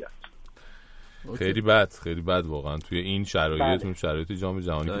وجود بیاد. خیلی بد واقعا توی این شرایط، شرایط جام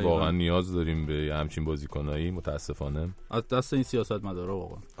جهانی که واقعا نیاز داریم به همچین بازیکنایی، متاسفانه از دست این سیاستمدارا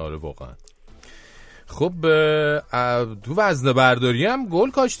واقعا. آره واقعا. خب تو وزنه برداری هم گل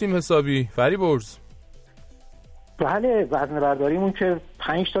کاشتیم حسابی فریبرز. بله، وزنه برداریمون که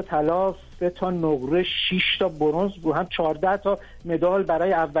 5 تا طلا، 3 تا نقره، 6 تا برنز، رو هم 14 تا مدال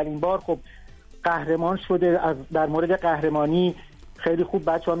برای اولین بار. خب قهرمان شده. در مورد قهرمانی خیلی خوب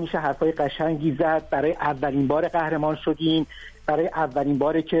بچه‌ها میشه حرفای قشنگی زد. برای اولین بار قهرمان شدیم، برای اولین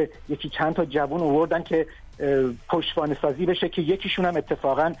باره که یکی چند تا جوون آوردن که پشتوانه سازی بشه، که یکیشون هم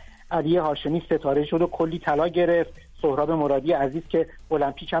اتفاقا علی هاشمی ستاره شد و کلی طلا گرفت. سهراب مرادی عزیز که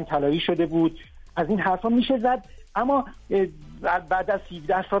المپیک هم طلایی شده بود. از این حرفا میشه زد، اما بعد از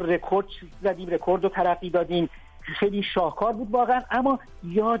 17 سال رکورد زدیم، رکورد رو ترقی دادیم. خیلی شاهکار بود واقعا. اما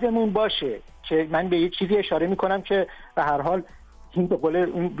یادمون باشه که من به یه چیزی اشاره میکنم که به هر حال این به قول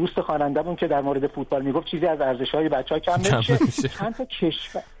اون دوست خواننده‌مون که در مورد فوتبال میگفت چیزی از ارزش‌های بچه‌ها کم نمیشه.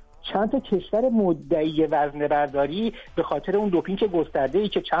 چند تا کشور مدعی وزنه برداری به خاطر اون دوپینگ گسترده‌ای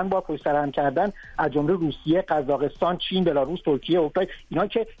که چند بار پشت سر هم کردن، از جمله روسیه، قزاقستان، چین، بلاروس، ترکیه، اوکراین، اینا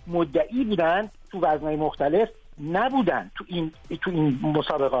که مدعی بودن تو وزن‌های مختلف نبودن تو این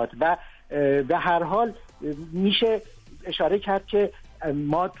مسابقات. و به هر حال میشه اشاره کرد که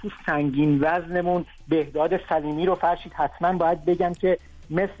ما تو سنگین وزنمون بهداد سلیمی رو فرشید حتما باید بگم که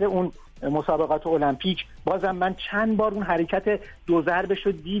مثل اون مسابقات المپیک بازم من چند بار اون حرکت دو ضربش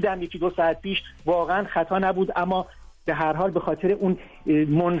رو دیدم 1-2 ساعت پیش، واقعا خطا نبود. اما به هر حال به خاطر اون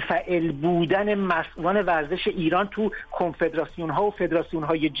منفعل بودن مسئولان ورزش ایران تو کنفدراسیون ها و فدراسیون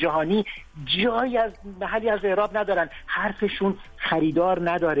های جهانی جایی از محلی از اعراب ندارن، حرفشون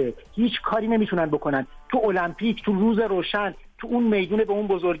خریدار نداره، هیچ کاری نمیتونن بکنن. تو المپیک تو روز روشن تو اون میدون به اون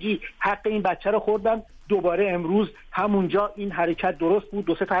بزرگی حق این بچه رو خوردن. دوباره امروز همونجا این حرکت درست بود.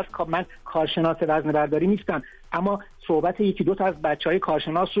 2-3 تا از من کارشناس وزنه برداری نیستم، اما صحبت 1-2 تا از بچهای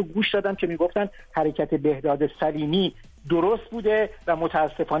کارشناس رو گوش دادم که میگفتن حرکت بهداد سلیمی درست بوده و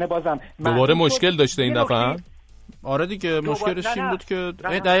متاسفانه بازم دوباره مشکل داشته این دفعه. آره دیگه مشکلش این بود که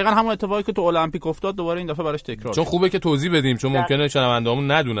دقیقاً همون اتفاقی که تو المپیک افتاد دوباره این دفعه براش تکرار. چون خوبه که توضیح بدیم، چون ممکنه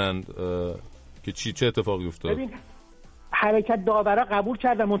شنوندهامون ندونن که چه اتفاقی افتاد. حرکت داورا قبول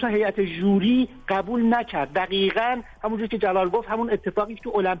کردن، منتها هیئت ژوری قبول نکرد. دقیقاً همونجوری که جلال گفت همون اتفاقی که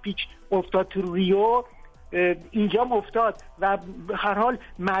تو المپیک افتاد تو ریو اینجا افتاد و هر حال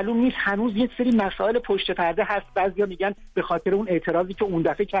معلوم نیست، هنوز یک سری مسائل پشت پرده هست. بعضیا میگن به خاطر اون اعتراضی که اون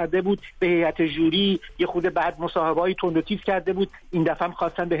دفعه کرده بود به هیئت ژوری یه خود بعد مصاحبه‌ای تند و تیز کرده بود، این دفعه هم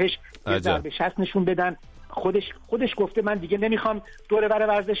خواستن بهش ضربه شست نشون بدن. خودش گفته من دیگه نمیخوام دور بر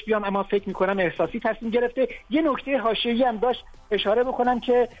ورزش بیام، اما فکر میکنم احساسی تصمیم گرفته. یه نکته حاشیه‌ای هم داشت اشاره بکنم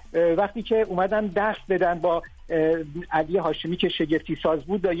که وقتی که اومدن دست بدن با علی هاشمی که شگفتی ساز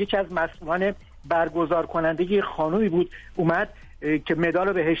بود، یکی از مسئولان برگزار کننده خانومی بود اومد که مدال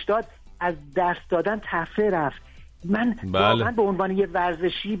رو بهش داد، از دست دادن تفره رفت. من واقعا به عنوان یه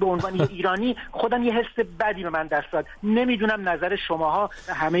ورزشی، به عنوان یه ایرانی خودم یه حس بدی به من دست داد. نمیدونم نظر شماها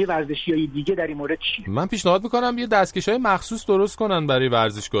همه ورزشیای دیگه در این مورد چیه؟ من پیشنهاد میکنم یه دستکشای مخصوص درست کنن برای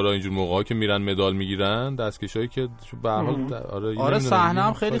ورزشکارا اینجور موقعا که میرن مدال میگیرن، دستکشایی که به هر حال آره صحنه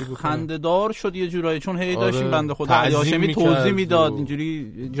هم خیلی خنده‌دار شد یه جورایی، چون هی داشتیم بنده خدا علی هاشمی توضیح میداد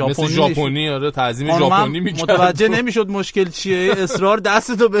اینجوری ژاپنی آره تعظیم ژاپنی میکرد، متوجه نمیشد مشکل چیه، اصرار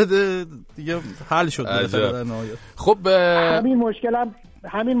دستتو بده دیگه حل شد در نهایت. خب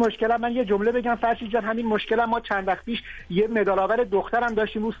همین مشکلم من یه جمله بگم فرشید جان، همین مشکلم ما چند وقت پیش یه مدال آور دخترم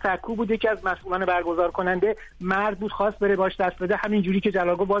داشتیم رو سکو بود، یکی از مسئولان برگزار کننده مرد بود خواست بره باش دست بده، همین جوری که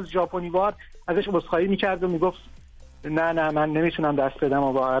جلاگو باز ژاپنی وار ازش عذرخواهی می‌کرد و میگفت نه من نمیتونم دست بدم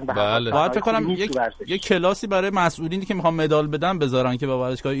و واقعا باید فکر کنم یک کلاسی برای مسئولینی که میخوان مدال بدن بذارن که با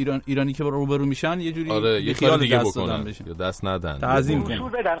ورزشکار ایرانی که روبرو میشن یه جوری یه خیال دیگه بکنن یا دست ندن، تعظیم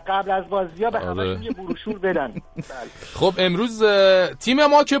بدن قبل از بازی‌ها به همه یه بروشور بدن. خب امروز تیم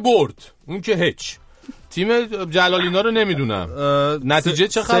ما که برد، اون که هیچ، تیم جلالینا رو نمیدونم نتیجه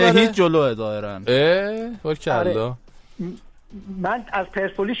چه خبره؟ 3-0 جلوه ظاهرا. بارکالله. من از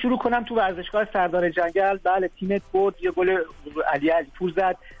پرسپولیس شروع کنم. تو ورزشگاه سردار جنگل بله تیمت برد، یه گل علیپور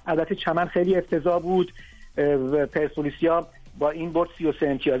زد، البته چمن خیلی افتضاح بود. پرسپولیسیا با این برد 33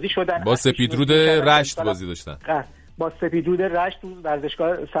 امتیازی شدن، با سپیدرود رشت بازی داشتن. با سپیدرود رشت تو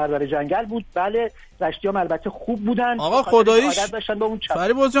ورزشگاه سردار جنگل بود. بله رشتیام البته خوب بودن، آقا خداییش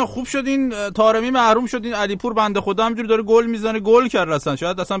فریباز جان خوب شدین، طارمی محروم شدین، علیپور بنده خدا همجوری داره گل میزنه، گل کرد اصلا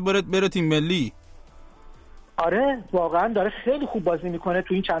شاید اصلا بره تیم ملی. آره واقعا داره خیلی خوب بازی میکنه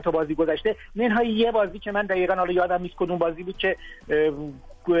تو این چند تا بازی گذشته. منهای یه بازی که من دقیقاً حالا یادم نیست کدوم بازی بود که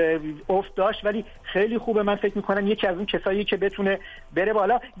افت داشت، ولی خیلی خوبه. من فکر میکنم یکی از اون کسایی که بتونه بره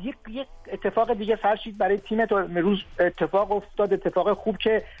بالا. یک اتفاق دیگه فرشید برای تیمت روز اتفاق افتاد، اتفاق خوب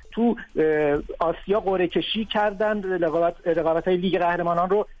که تو آسیا قرعه کشی کردن، رقابت‌های لیگ قهرمانان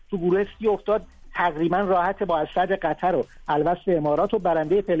رو تو گروه سی افتاد تقریبا راحت با اسد قطر و الوصل امارات و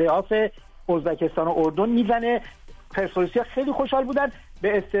برنده پلی آف ازبکستان و اردن میزنه. پرسپولیسیا خیلی خوشحال بودن.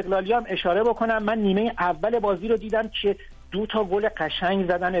 به استقلالی هم اشاره بکنم، من نیمه اول بازی رو دیدم که 2 تا گل قشنگ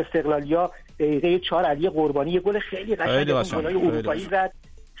زدن استقلالیا. دقیقه 4 علی قربانی یه گل خیلی قشنگ گلای اروپایی زد،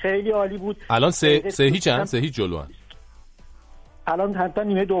 خیلی عالی بود. الان 3-0 جلوان. الان حتی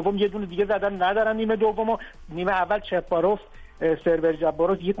نیمه دوم یه دونه دیگه زدن ندارن نیمه دومو. نیمه اول چپاروف سرور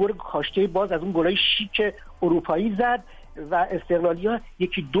جباروف یه گل کاشته باز از اون گلای شیک اروپایی زد و استقلالیا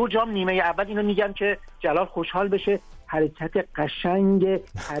 1-2 جام نیمه اول. اینو میگم که جلال خوشحال بشه. حرکت قشنگ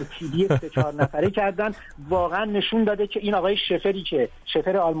ترکیبی 3-4 نفره کردن. واقعا نشون داده که این آقای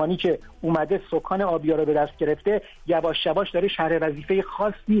شفر آلمانی که اومده سکان آبیا رو به دست گرفته، یواش یواش داره شرح وظیفه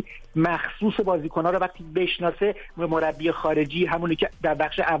خاصی مخصوص بازیکن‌ها رو وقتی بشناسه، مربی خارجی همونی که در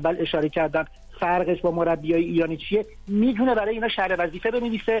بخش اول اشاره کردم فرقش با مربیای ایرانی چیه، میتونه برای اینا شرح وظیفه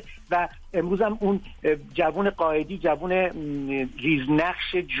بنویسه. و امروز هم اون جوون قائدی، جوون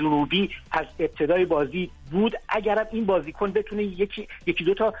ریزنقش جنوبی از ابتدای بازی بود. اگرم این بازیکن بتونه یکی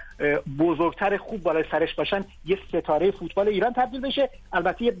دو تا بزرگتر خوب بالای سرش باشن، یه ستاره فوتبال ایران تبدیل بشه.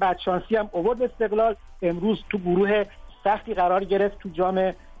 البته یه بدشانسی هم آورد استقلال، امروز تو گروه سختی قرار گرفت تو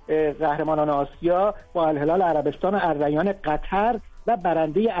جام قهرمانان آسیا با الهلال عربستان و الریان قطر و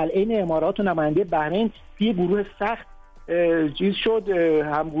برنده العین امارات و نماینده بحرین توی گروه سخت چیز شد،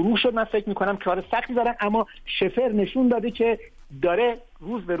 هم گروه شد. من فکر میکنم کار سختی دارن، اما شفر نشون داده که داره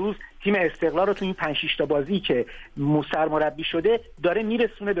روز به روز تیم استقلال رو تو این 5-6 تا بازی که سرمربی شده داره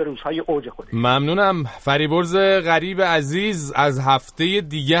میرسونه به روزهای اوج خودش. ممنونم. فریبرز غریب عزیز، از هفته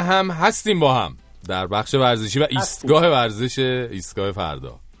دیگه هم هستیم با هم در بخش ورزشی و ایستگاه ورزش ایستگاه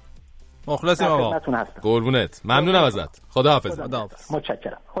فردا. مخلصیم آقا. قربونت. ممنونم ازت. خداحافظ.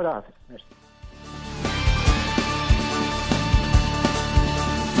 متشکرم. خداحافظ.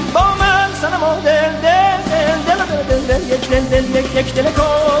 با من سنما دل یک دل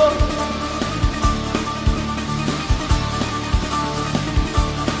کن،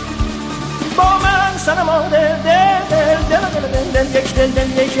 با من سنما دل یک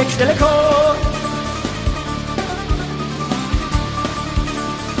دل کن.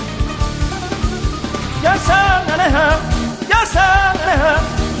 یا سنه هم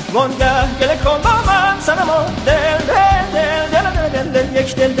وانگه گل کن، با من سنما دل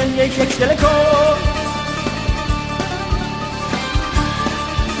یک دل کن.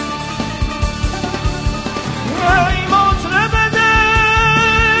 ای مطرب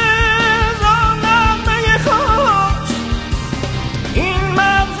دل را نغمه خوش، این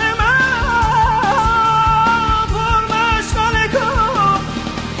مغز من پر مشغله کن.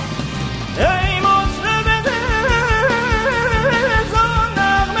 ای مطرب دل را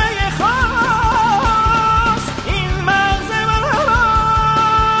نغمه خوش، این مغز من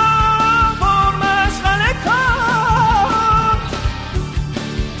پر مشغله کن.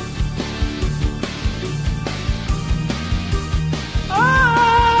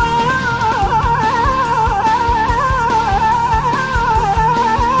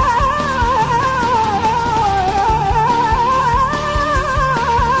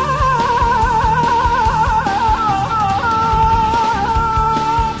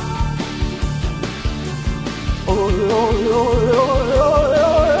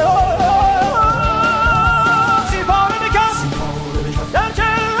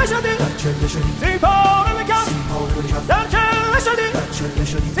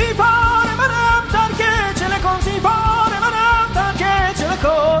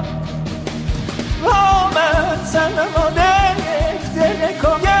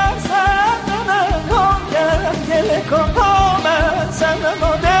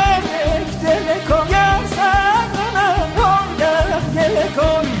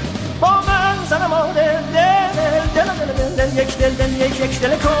 یک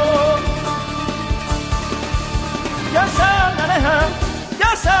دل کن، یا سنه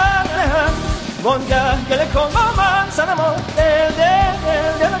هم وانگه گل کن، با من سنما دل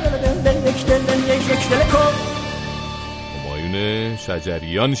یک دل کن. همایون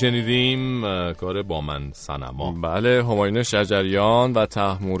شجریان شنیدیم، کار با من سنما. بله، همایون شجریان و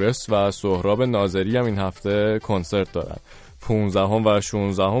طهمورث و سهراب ناظری هم این هفته کنسرت دارن. 15 و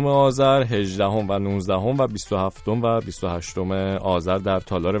 16 آذر، 18 و 19 و 27 و 28 آذر در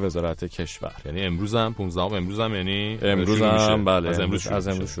تالار وزارت کشور. یعنی امروز هم 15 امروز هم، یعنی امروز هم بله، از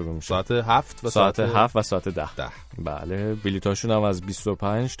امروز شروع میشه. ساعت 7 و ساعت 10. بله، بلیطاشون هم از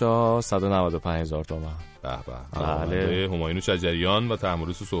 25 تا 195 هزار تومان. بله، همایون شجریان و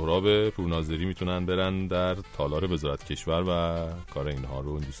طهمورث سهراب پورناظری میتونن برن در تالار وزارت کشور و کار اینها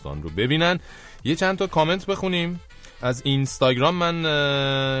رو، این دوستان رو ببینن. یه چند تا کامنت بخونیم از اینستاگرام. من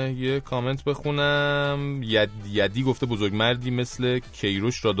یه کامنت بخونم. یدی گفته بزرگمردی مثل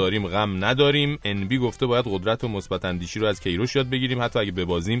کیروش را داریم غم نداریم. انبی گفته باید قدرت و مثبت اندیشی رو از کیروش یاد بگیریم، حتی اگه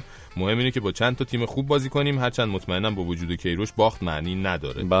ببازیم مهم اینه که با چند تا تیم خوب بازی کنیم، هرچند مطمئنم با وجود کیروش باخت معنی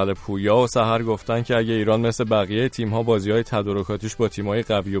نداره. بله، پویا و سحر گفتن که اگه ایران مثل بقیه تیم‌ها بازی‌های تدارکاتیش با تیم‌های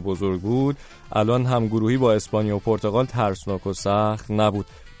قوی و بزرگ بود، الان هم گروهی با اسپانیا و پرتغال ترسناک و سخت نبود.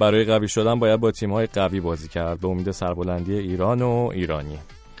 برای قوی شدن باید با تیم‌های قوی بازی کرد. به امید سربلندی ایران و ایرانی.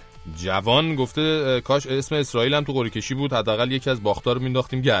 جوان گفته کاش اسم اسرائیل هم تو قرعه کشی بود، حداقل یکی از باختار رو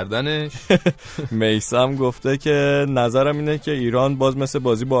مینداختیم گردنش. میسم گفته که نظرم اینه که ایران باز مثل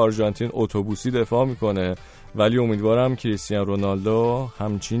بازی با آرژانتین اتوبوسی دفاع میکنه، ولی امیدوارم کریستیانو رونالدو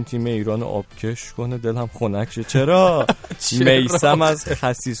همچین تیم ایران آبکش کنه، دلم خنک شه. چرا؟ میسم از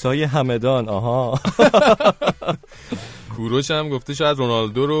خسیسای همدان. آها. کوروش هم گفته شاید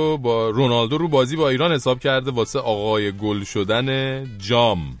رونالدو رو بازی با ایران حساب کرده واسه آقای گل شدن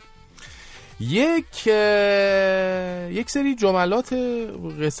جام. یک سری جملات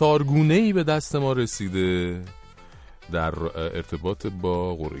قصارگونه‌ای به دست ما رسیده در ارتباط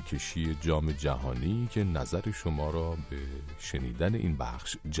با قرعه کشی جام جهانی که نظر شما را به شنیدن این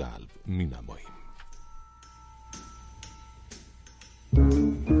بخش جلب می‌نماییم.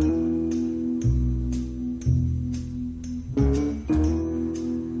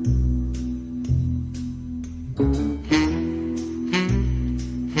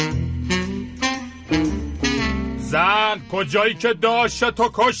 زن کجایی که داشت تو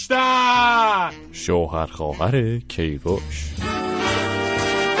کشتن؟ شوهر خواهر کیروش.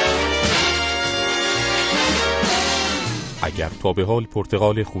 اگر تا به حال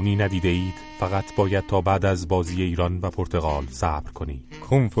پرتقال خونی ندیده اید فقط باید تا بعد از بازی ایران و پرتقال صبر کنید.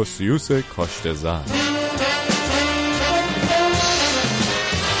 کنفوسیوس کاشت زن.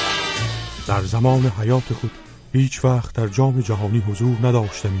 در زمان حیات خود هیچ وقت در جام جهانی حضور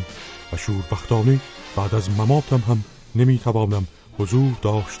نداشتم و شوربختانه بعد از مماتم هم نمیتوانم حضور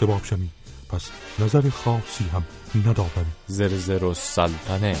داشته باشم، پس نظر خاصی هم ندارم. زرزر و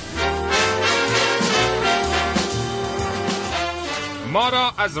سلطنه. ما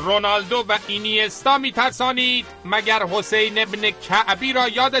را از رونالدو و اینیستا میترسانید، مگر حسین ابن کعبی را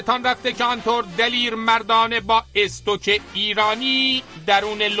یادتان رفته که آنطور دلیر مردانه با استوک ایرانی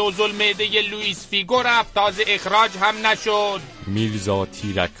درون لوزالمعده لوئیس فیگو رفت، تازه اخراج هم نشد. میرزا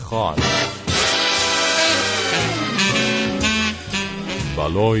تیرک خان.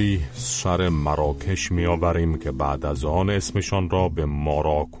 بلایی سر مراکش میآوریم که بعد از آن اسمشان را به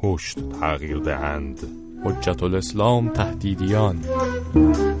ماراکشت تغییر دهند. حجت الاسلام تهدیدیان.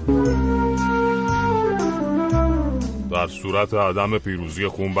 در صورت عدم پیروزی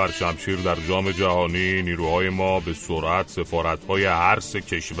خون بر شمشیر در جام جهانی، نیروهای ما به سرعت سفارت‌های هر سه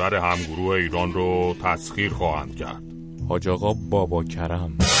کشور همگروه ایران رو تسخیر خواهند کرد. حاج آقا بابا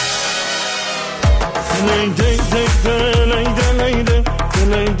کرم.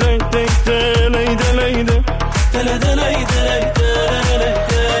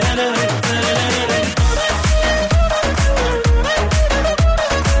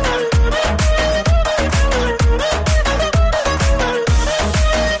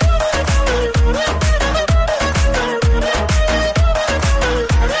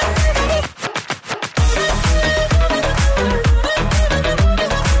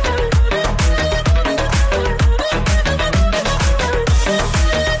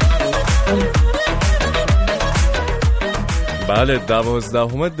 بله،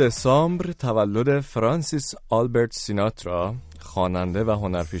 12 دسامبر تولد فرانسیس آلبرت سیناترا، خواننده و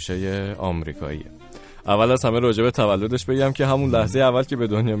هنرپیشه آمریکایی. اول از همه راجع به تولدش بگم که همون لحظه اول که به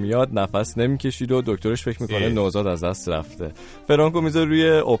دنیا میاد نفس نمیکشید و دکترش فکر میکنه نوزاد از دست رفته. فرانکو میذاره روی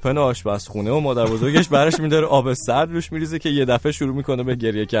اوپن آشپزخونه و مادر بزرگش برش میداره آب سرد روش میریزه که یه دفعه شروع میکنه به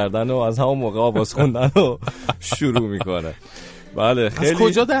گریه کردن و از همون موقع آواز خوندن رو شروع میکنه. بله، خیلی از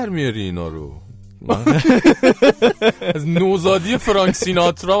کجا در میاری اینا رو؟ از نوزادی فرانک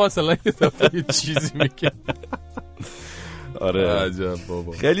سیناترا مثلا یه دفعه چیزی میگه. آره عجب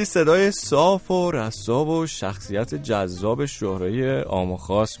بابا. خیلی صدای صاف و رسا و شخصیت جذاب شهره‌ای عام و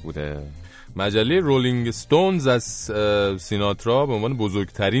خاص بوده. مجله رولینگ استونز از سیناترا به عنوان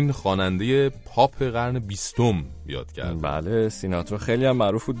بزرگترین خواننده پاپ قرن 20 یاد کرد. بله، سیناترا خیلی هم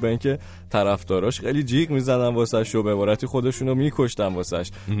معروف بود به اینکه طرفداراش خیلی جیغ میزدن واسش و به عبارتی خودشونو میکشتن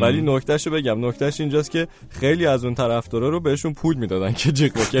واسش. ولی نکتهشو بگم، نکتهش اینجاست که خیلی از اون طرفدارا رو بهشون پول میدادن که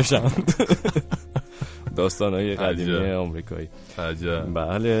جیغ بکشن. داستانهای قدیمی آمریکایی. عجب.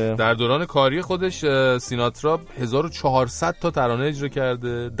 بله. در دوران کاری خودش سیناترا 1400 تا ترانه اجرا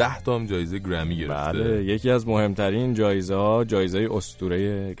کرده، 10 تا هم جایزه گرمی گرفته. بله، یکی از مهمترین جایزه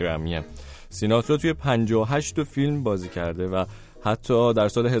اسطوره گرمیه. سیناترا توی 58 فیلم بازی کرده و حتی در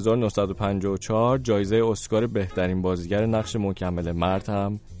سال 1954 جایزه اسکار بهترین بازیگر نقش مکمل مرد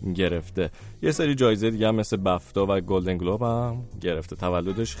هم گرفته. یه سری جایزه دیگه هم مثل بفتا و گلدن گلوب هم گرفته.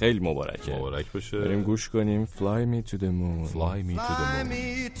 تولدش خیلی مبارکه. مبارک باشه. بریم گوش کنیم Fly me to the moon. Fly me to the moon. Fly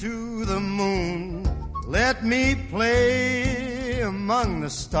me to the moon. Let me play among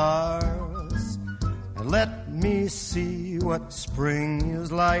the stars. And let me see what spring is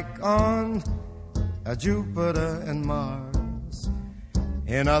like on Jupiter and Mars.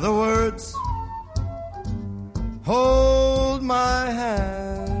 In other words, hold my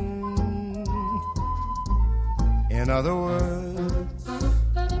hand. In other words,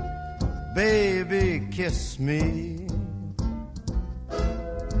 baby, kiss me.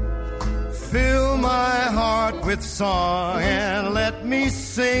 Fill my heart with song and let me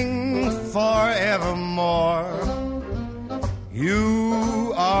sing forevermore.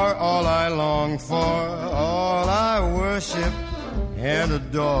 You are all I long for, all I worship and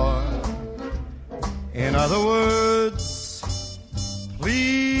adore. In other words,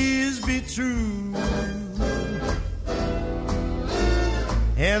 please be true.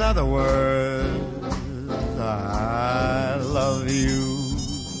 In other words, I love you.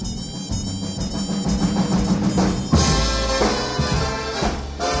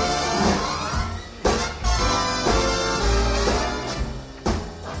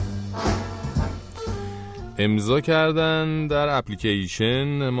 امضا کردن در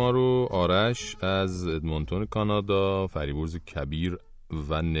اپلیکیشن ما رو آرش از ادمونتون کانادا، فریبرز کبیر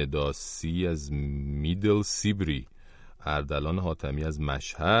و نداسی از میدل سیبری، اردلان حاتمی از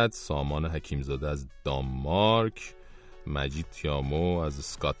مشهد، سامان حکیمزاده از دانمارک، مجید تیامو از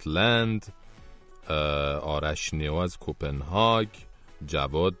اسکاتلند، آرش نیو از کوپنهاگ،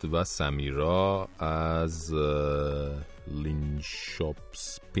 جواد و سمیرا از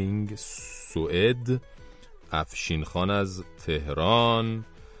لینشاپسپینگ سوئد، افشین خان از تهران،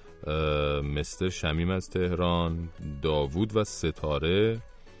 مستر شمیم از تهران، داوود و ستاره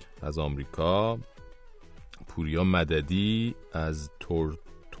از آمریکا، پوریا مددی از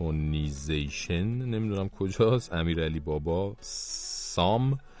تورتونیزیشن نمیدونم کجاست، امیرعلی بابا،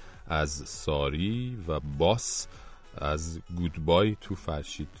 سام از ساری و باس از گودبای تو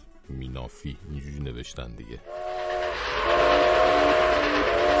فرشید منافی. اینجوری نوشتن دیگه.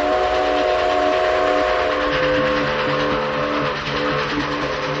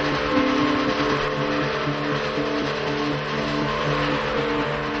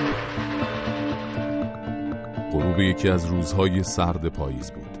 غروب یکی از روزهای سرد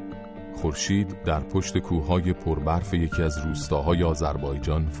پاییز بود. خورشید در پشت کوههای پربرف یکی از روستاهای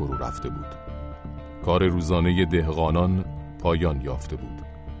آذربایجان فرو رفته بود. کار روزانه دهقانان پایان یافته بود.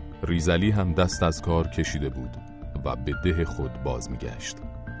 ریزلی هم دست از کار کشیده بود و به ده خود باز می‌گشت.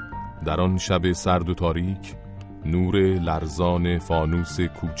 در آن شب سرد و تاریک، نور لرزان فانوس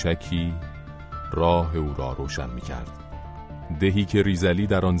کوچکی راه او را روشن می‌کرد. دهی که ریزلی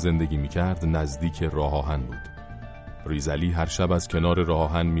در آن زندگی می‌کرد نزدیک راه آهن بود. ریزلی هر شب از کنار راه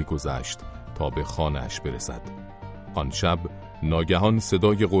آهن می‌گذشت تا به خانه‌اش برسد. آن شب ناگهان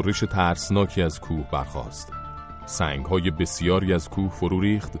صدای غرش ترسناکی از کوه برخاست. سنگ‌های بسیاری از کوه فرو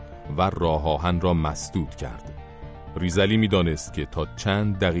ریخت و راه آهن را مسدود کرد. ریزلی می‌دانست که تا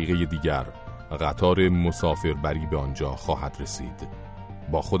چند دقیقه دیگر قطار مسافربری به آنجا خواهد رسید.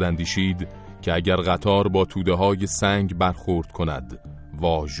 با خود اندیشید که اگر قطار با توده‌های سنگ برخورد کند،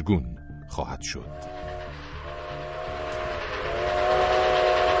 واژگون خواهد شد.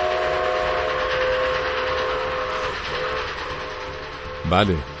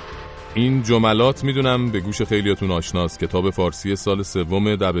 بله، این جملات میدونم به گوش خیلیاتون آشناست. کتاب فارسی سال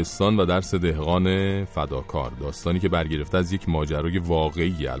سوم دبستان و درس دهقان فداکار، داستانی که برگرفته از یک ماجرای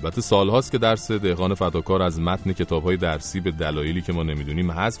واقعی. البته سالهاست که درس دهقان فداکار از متن کتاب‌های درسی به دلایلی که ما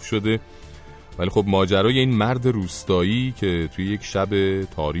نمیدونیم حذف شده، ولی خب ماجرای این مرد روستایی که توی یک شب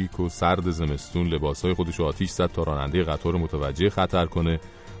تاریک و سرد زمستون لباسهای خودش رو آتیش زد تا راننده قطار متوجه خطر کنه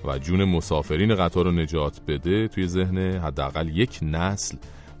و جون مسافرین قطار رو نجات بده، توی ذهن حداقل یک نسل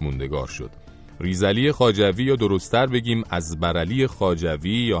موندگار شد. ریزلی خواجوی، یا درست‌تر بگیم ازبرعلی خواجوی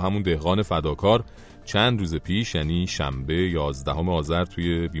یا همون دهقان فداکار، چند روز پیش یعنی شنبه 11 آذر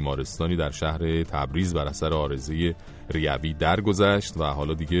توی بیمارستانی در شهر تبریز بر اثر عارضه ریوی درگذشت و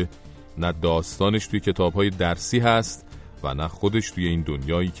حالا دیگه نه داستانش توی کتاب‌های درسی هست و نه خودش توی این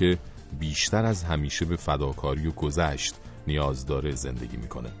دنیایی که بیشتر از همیشه به فداکاری و گذشت نیاز داره زندگی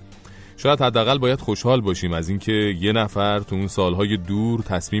میکنه. شاید حداقل باید خوشحال باشیم از اینکه یه نفر تو اون سالهای دور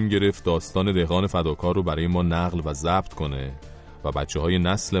تصمیم گرفت داستان دهقان فداکار رو برای ما نقل و ضبط کنه و بچه‌های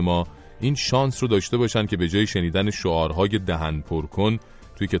نسل ما این شانس رو داشته باشن که به جای شنیدن شعارهای دهن پر کن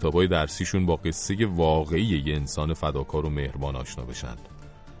توی کتاب‌های درسیشون با قصه واقعی یه انسان فداکار و مهربان آشنا بشن.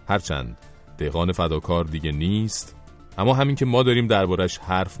 هرچند دهقان فداکار دیگه نیست، اما همین که ما داریم دربارش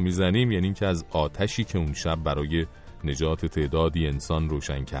حرف میزنیم یعنی که از آتشی که اون شب برای نجات تعدادی انسان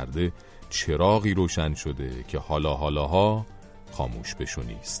روشن کرده چراغی روشن شده که حالاها خاموش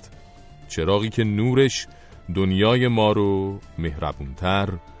بشونیست. چراغی که نورش دنیای ما رو مهربونتر،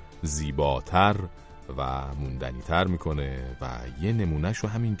 زیباتر و موندنیتر میکنه و یه نمونهشو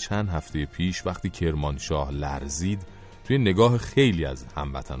همین چند هفته پیش وقتی کرمانشاه لرزید توی نگاه خیلی از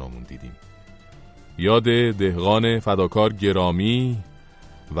هموطنامون دیدیم. یاد دهقان فداکار گرامی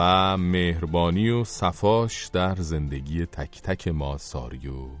و مهربانی و صفاش در زندگی تک تک ما ساری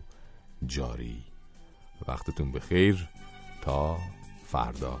و جاری. وقتتون بخیر تا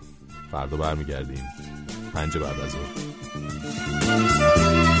فردا برمیگردیم 5 بعد از ظهر.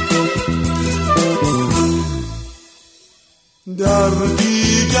 در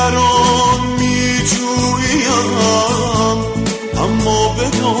دیگران می جویم اما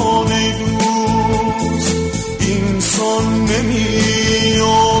بدان ای دوست اینسان نمی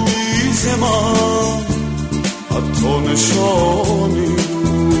یابی ز من حتی نشانی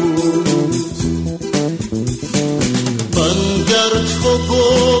دوست. من در تو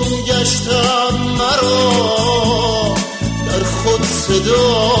گم گشتم مرا در خود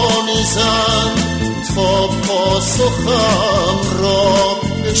صدا میزن تا پاسخم را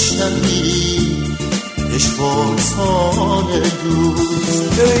بشنوی اشوارسان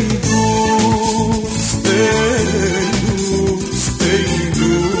دوست. ای دوست ای دوست ای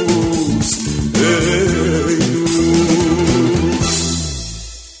دوست ای دوست.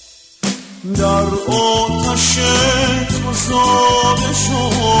 در آتش تو زاده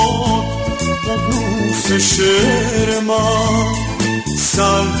شد قبوس شعر من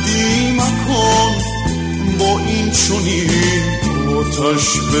سردی مکن با این چنین آتش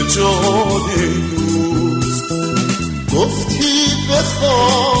به جان دوست. گفتی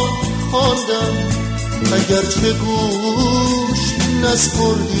بخوان خواندم اگر چه گوش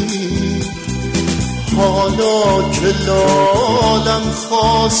نسپردی حالا که لالم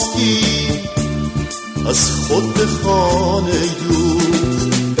خواستی از خود بخوان ای دوست.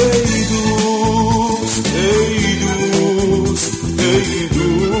 ای دوست ای دوست ای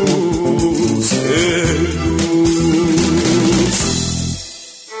دوست ای دوست.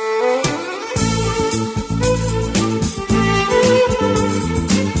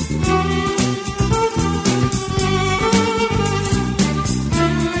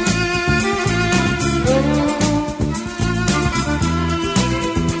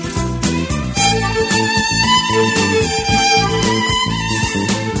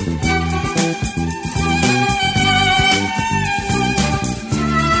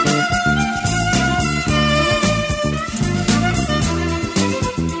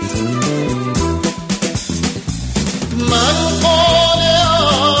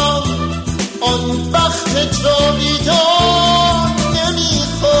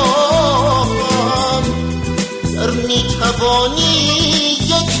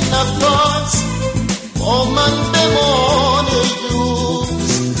 یک نفس با من بمان ای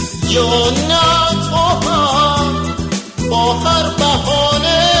دوست یا نه تو هم با هر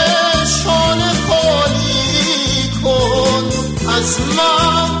بهانه شانه خالی کن از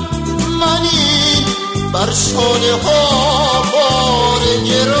منی بر شانه ها بار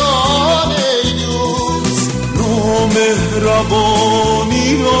گران ای دوست. نامهربانی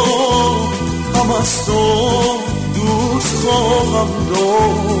را هم از تو دوست خواهم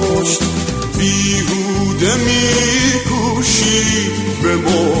داشت بیهوده میکوشی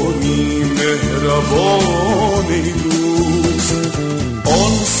بمانی مهربان ای دوست.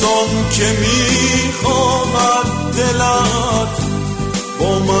 آنسان که میخواهد دلت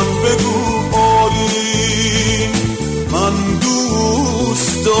با من بگو آری من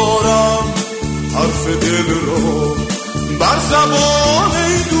دوست دارم حرف دل را بر زبان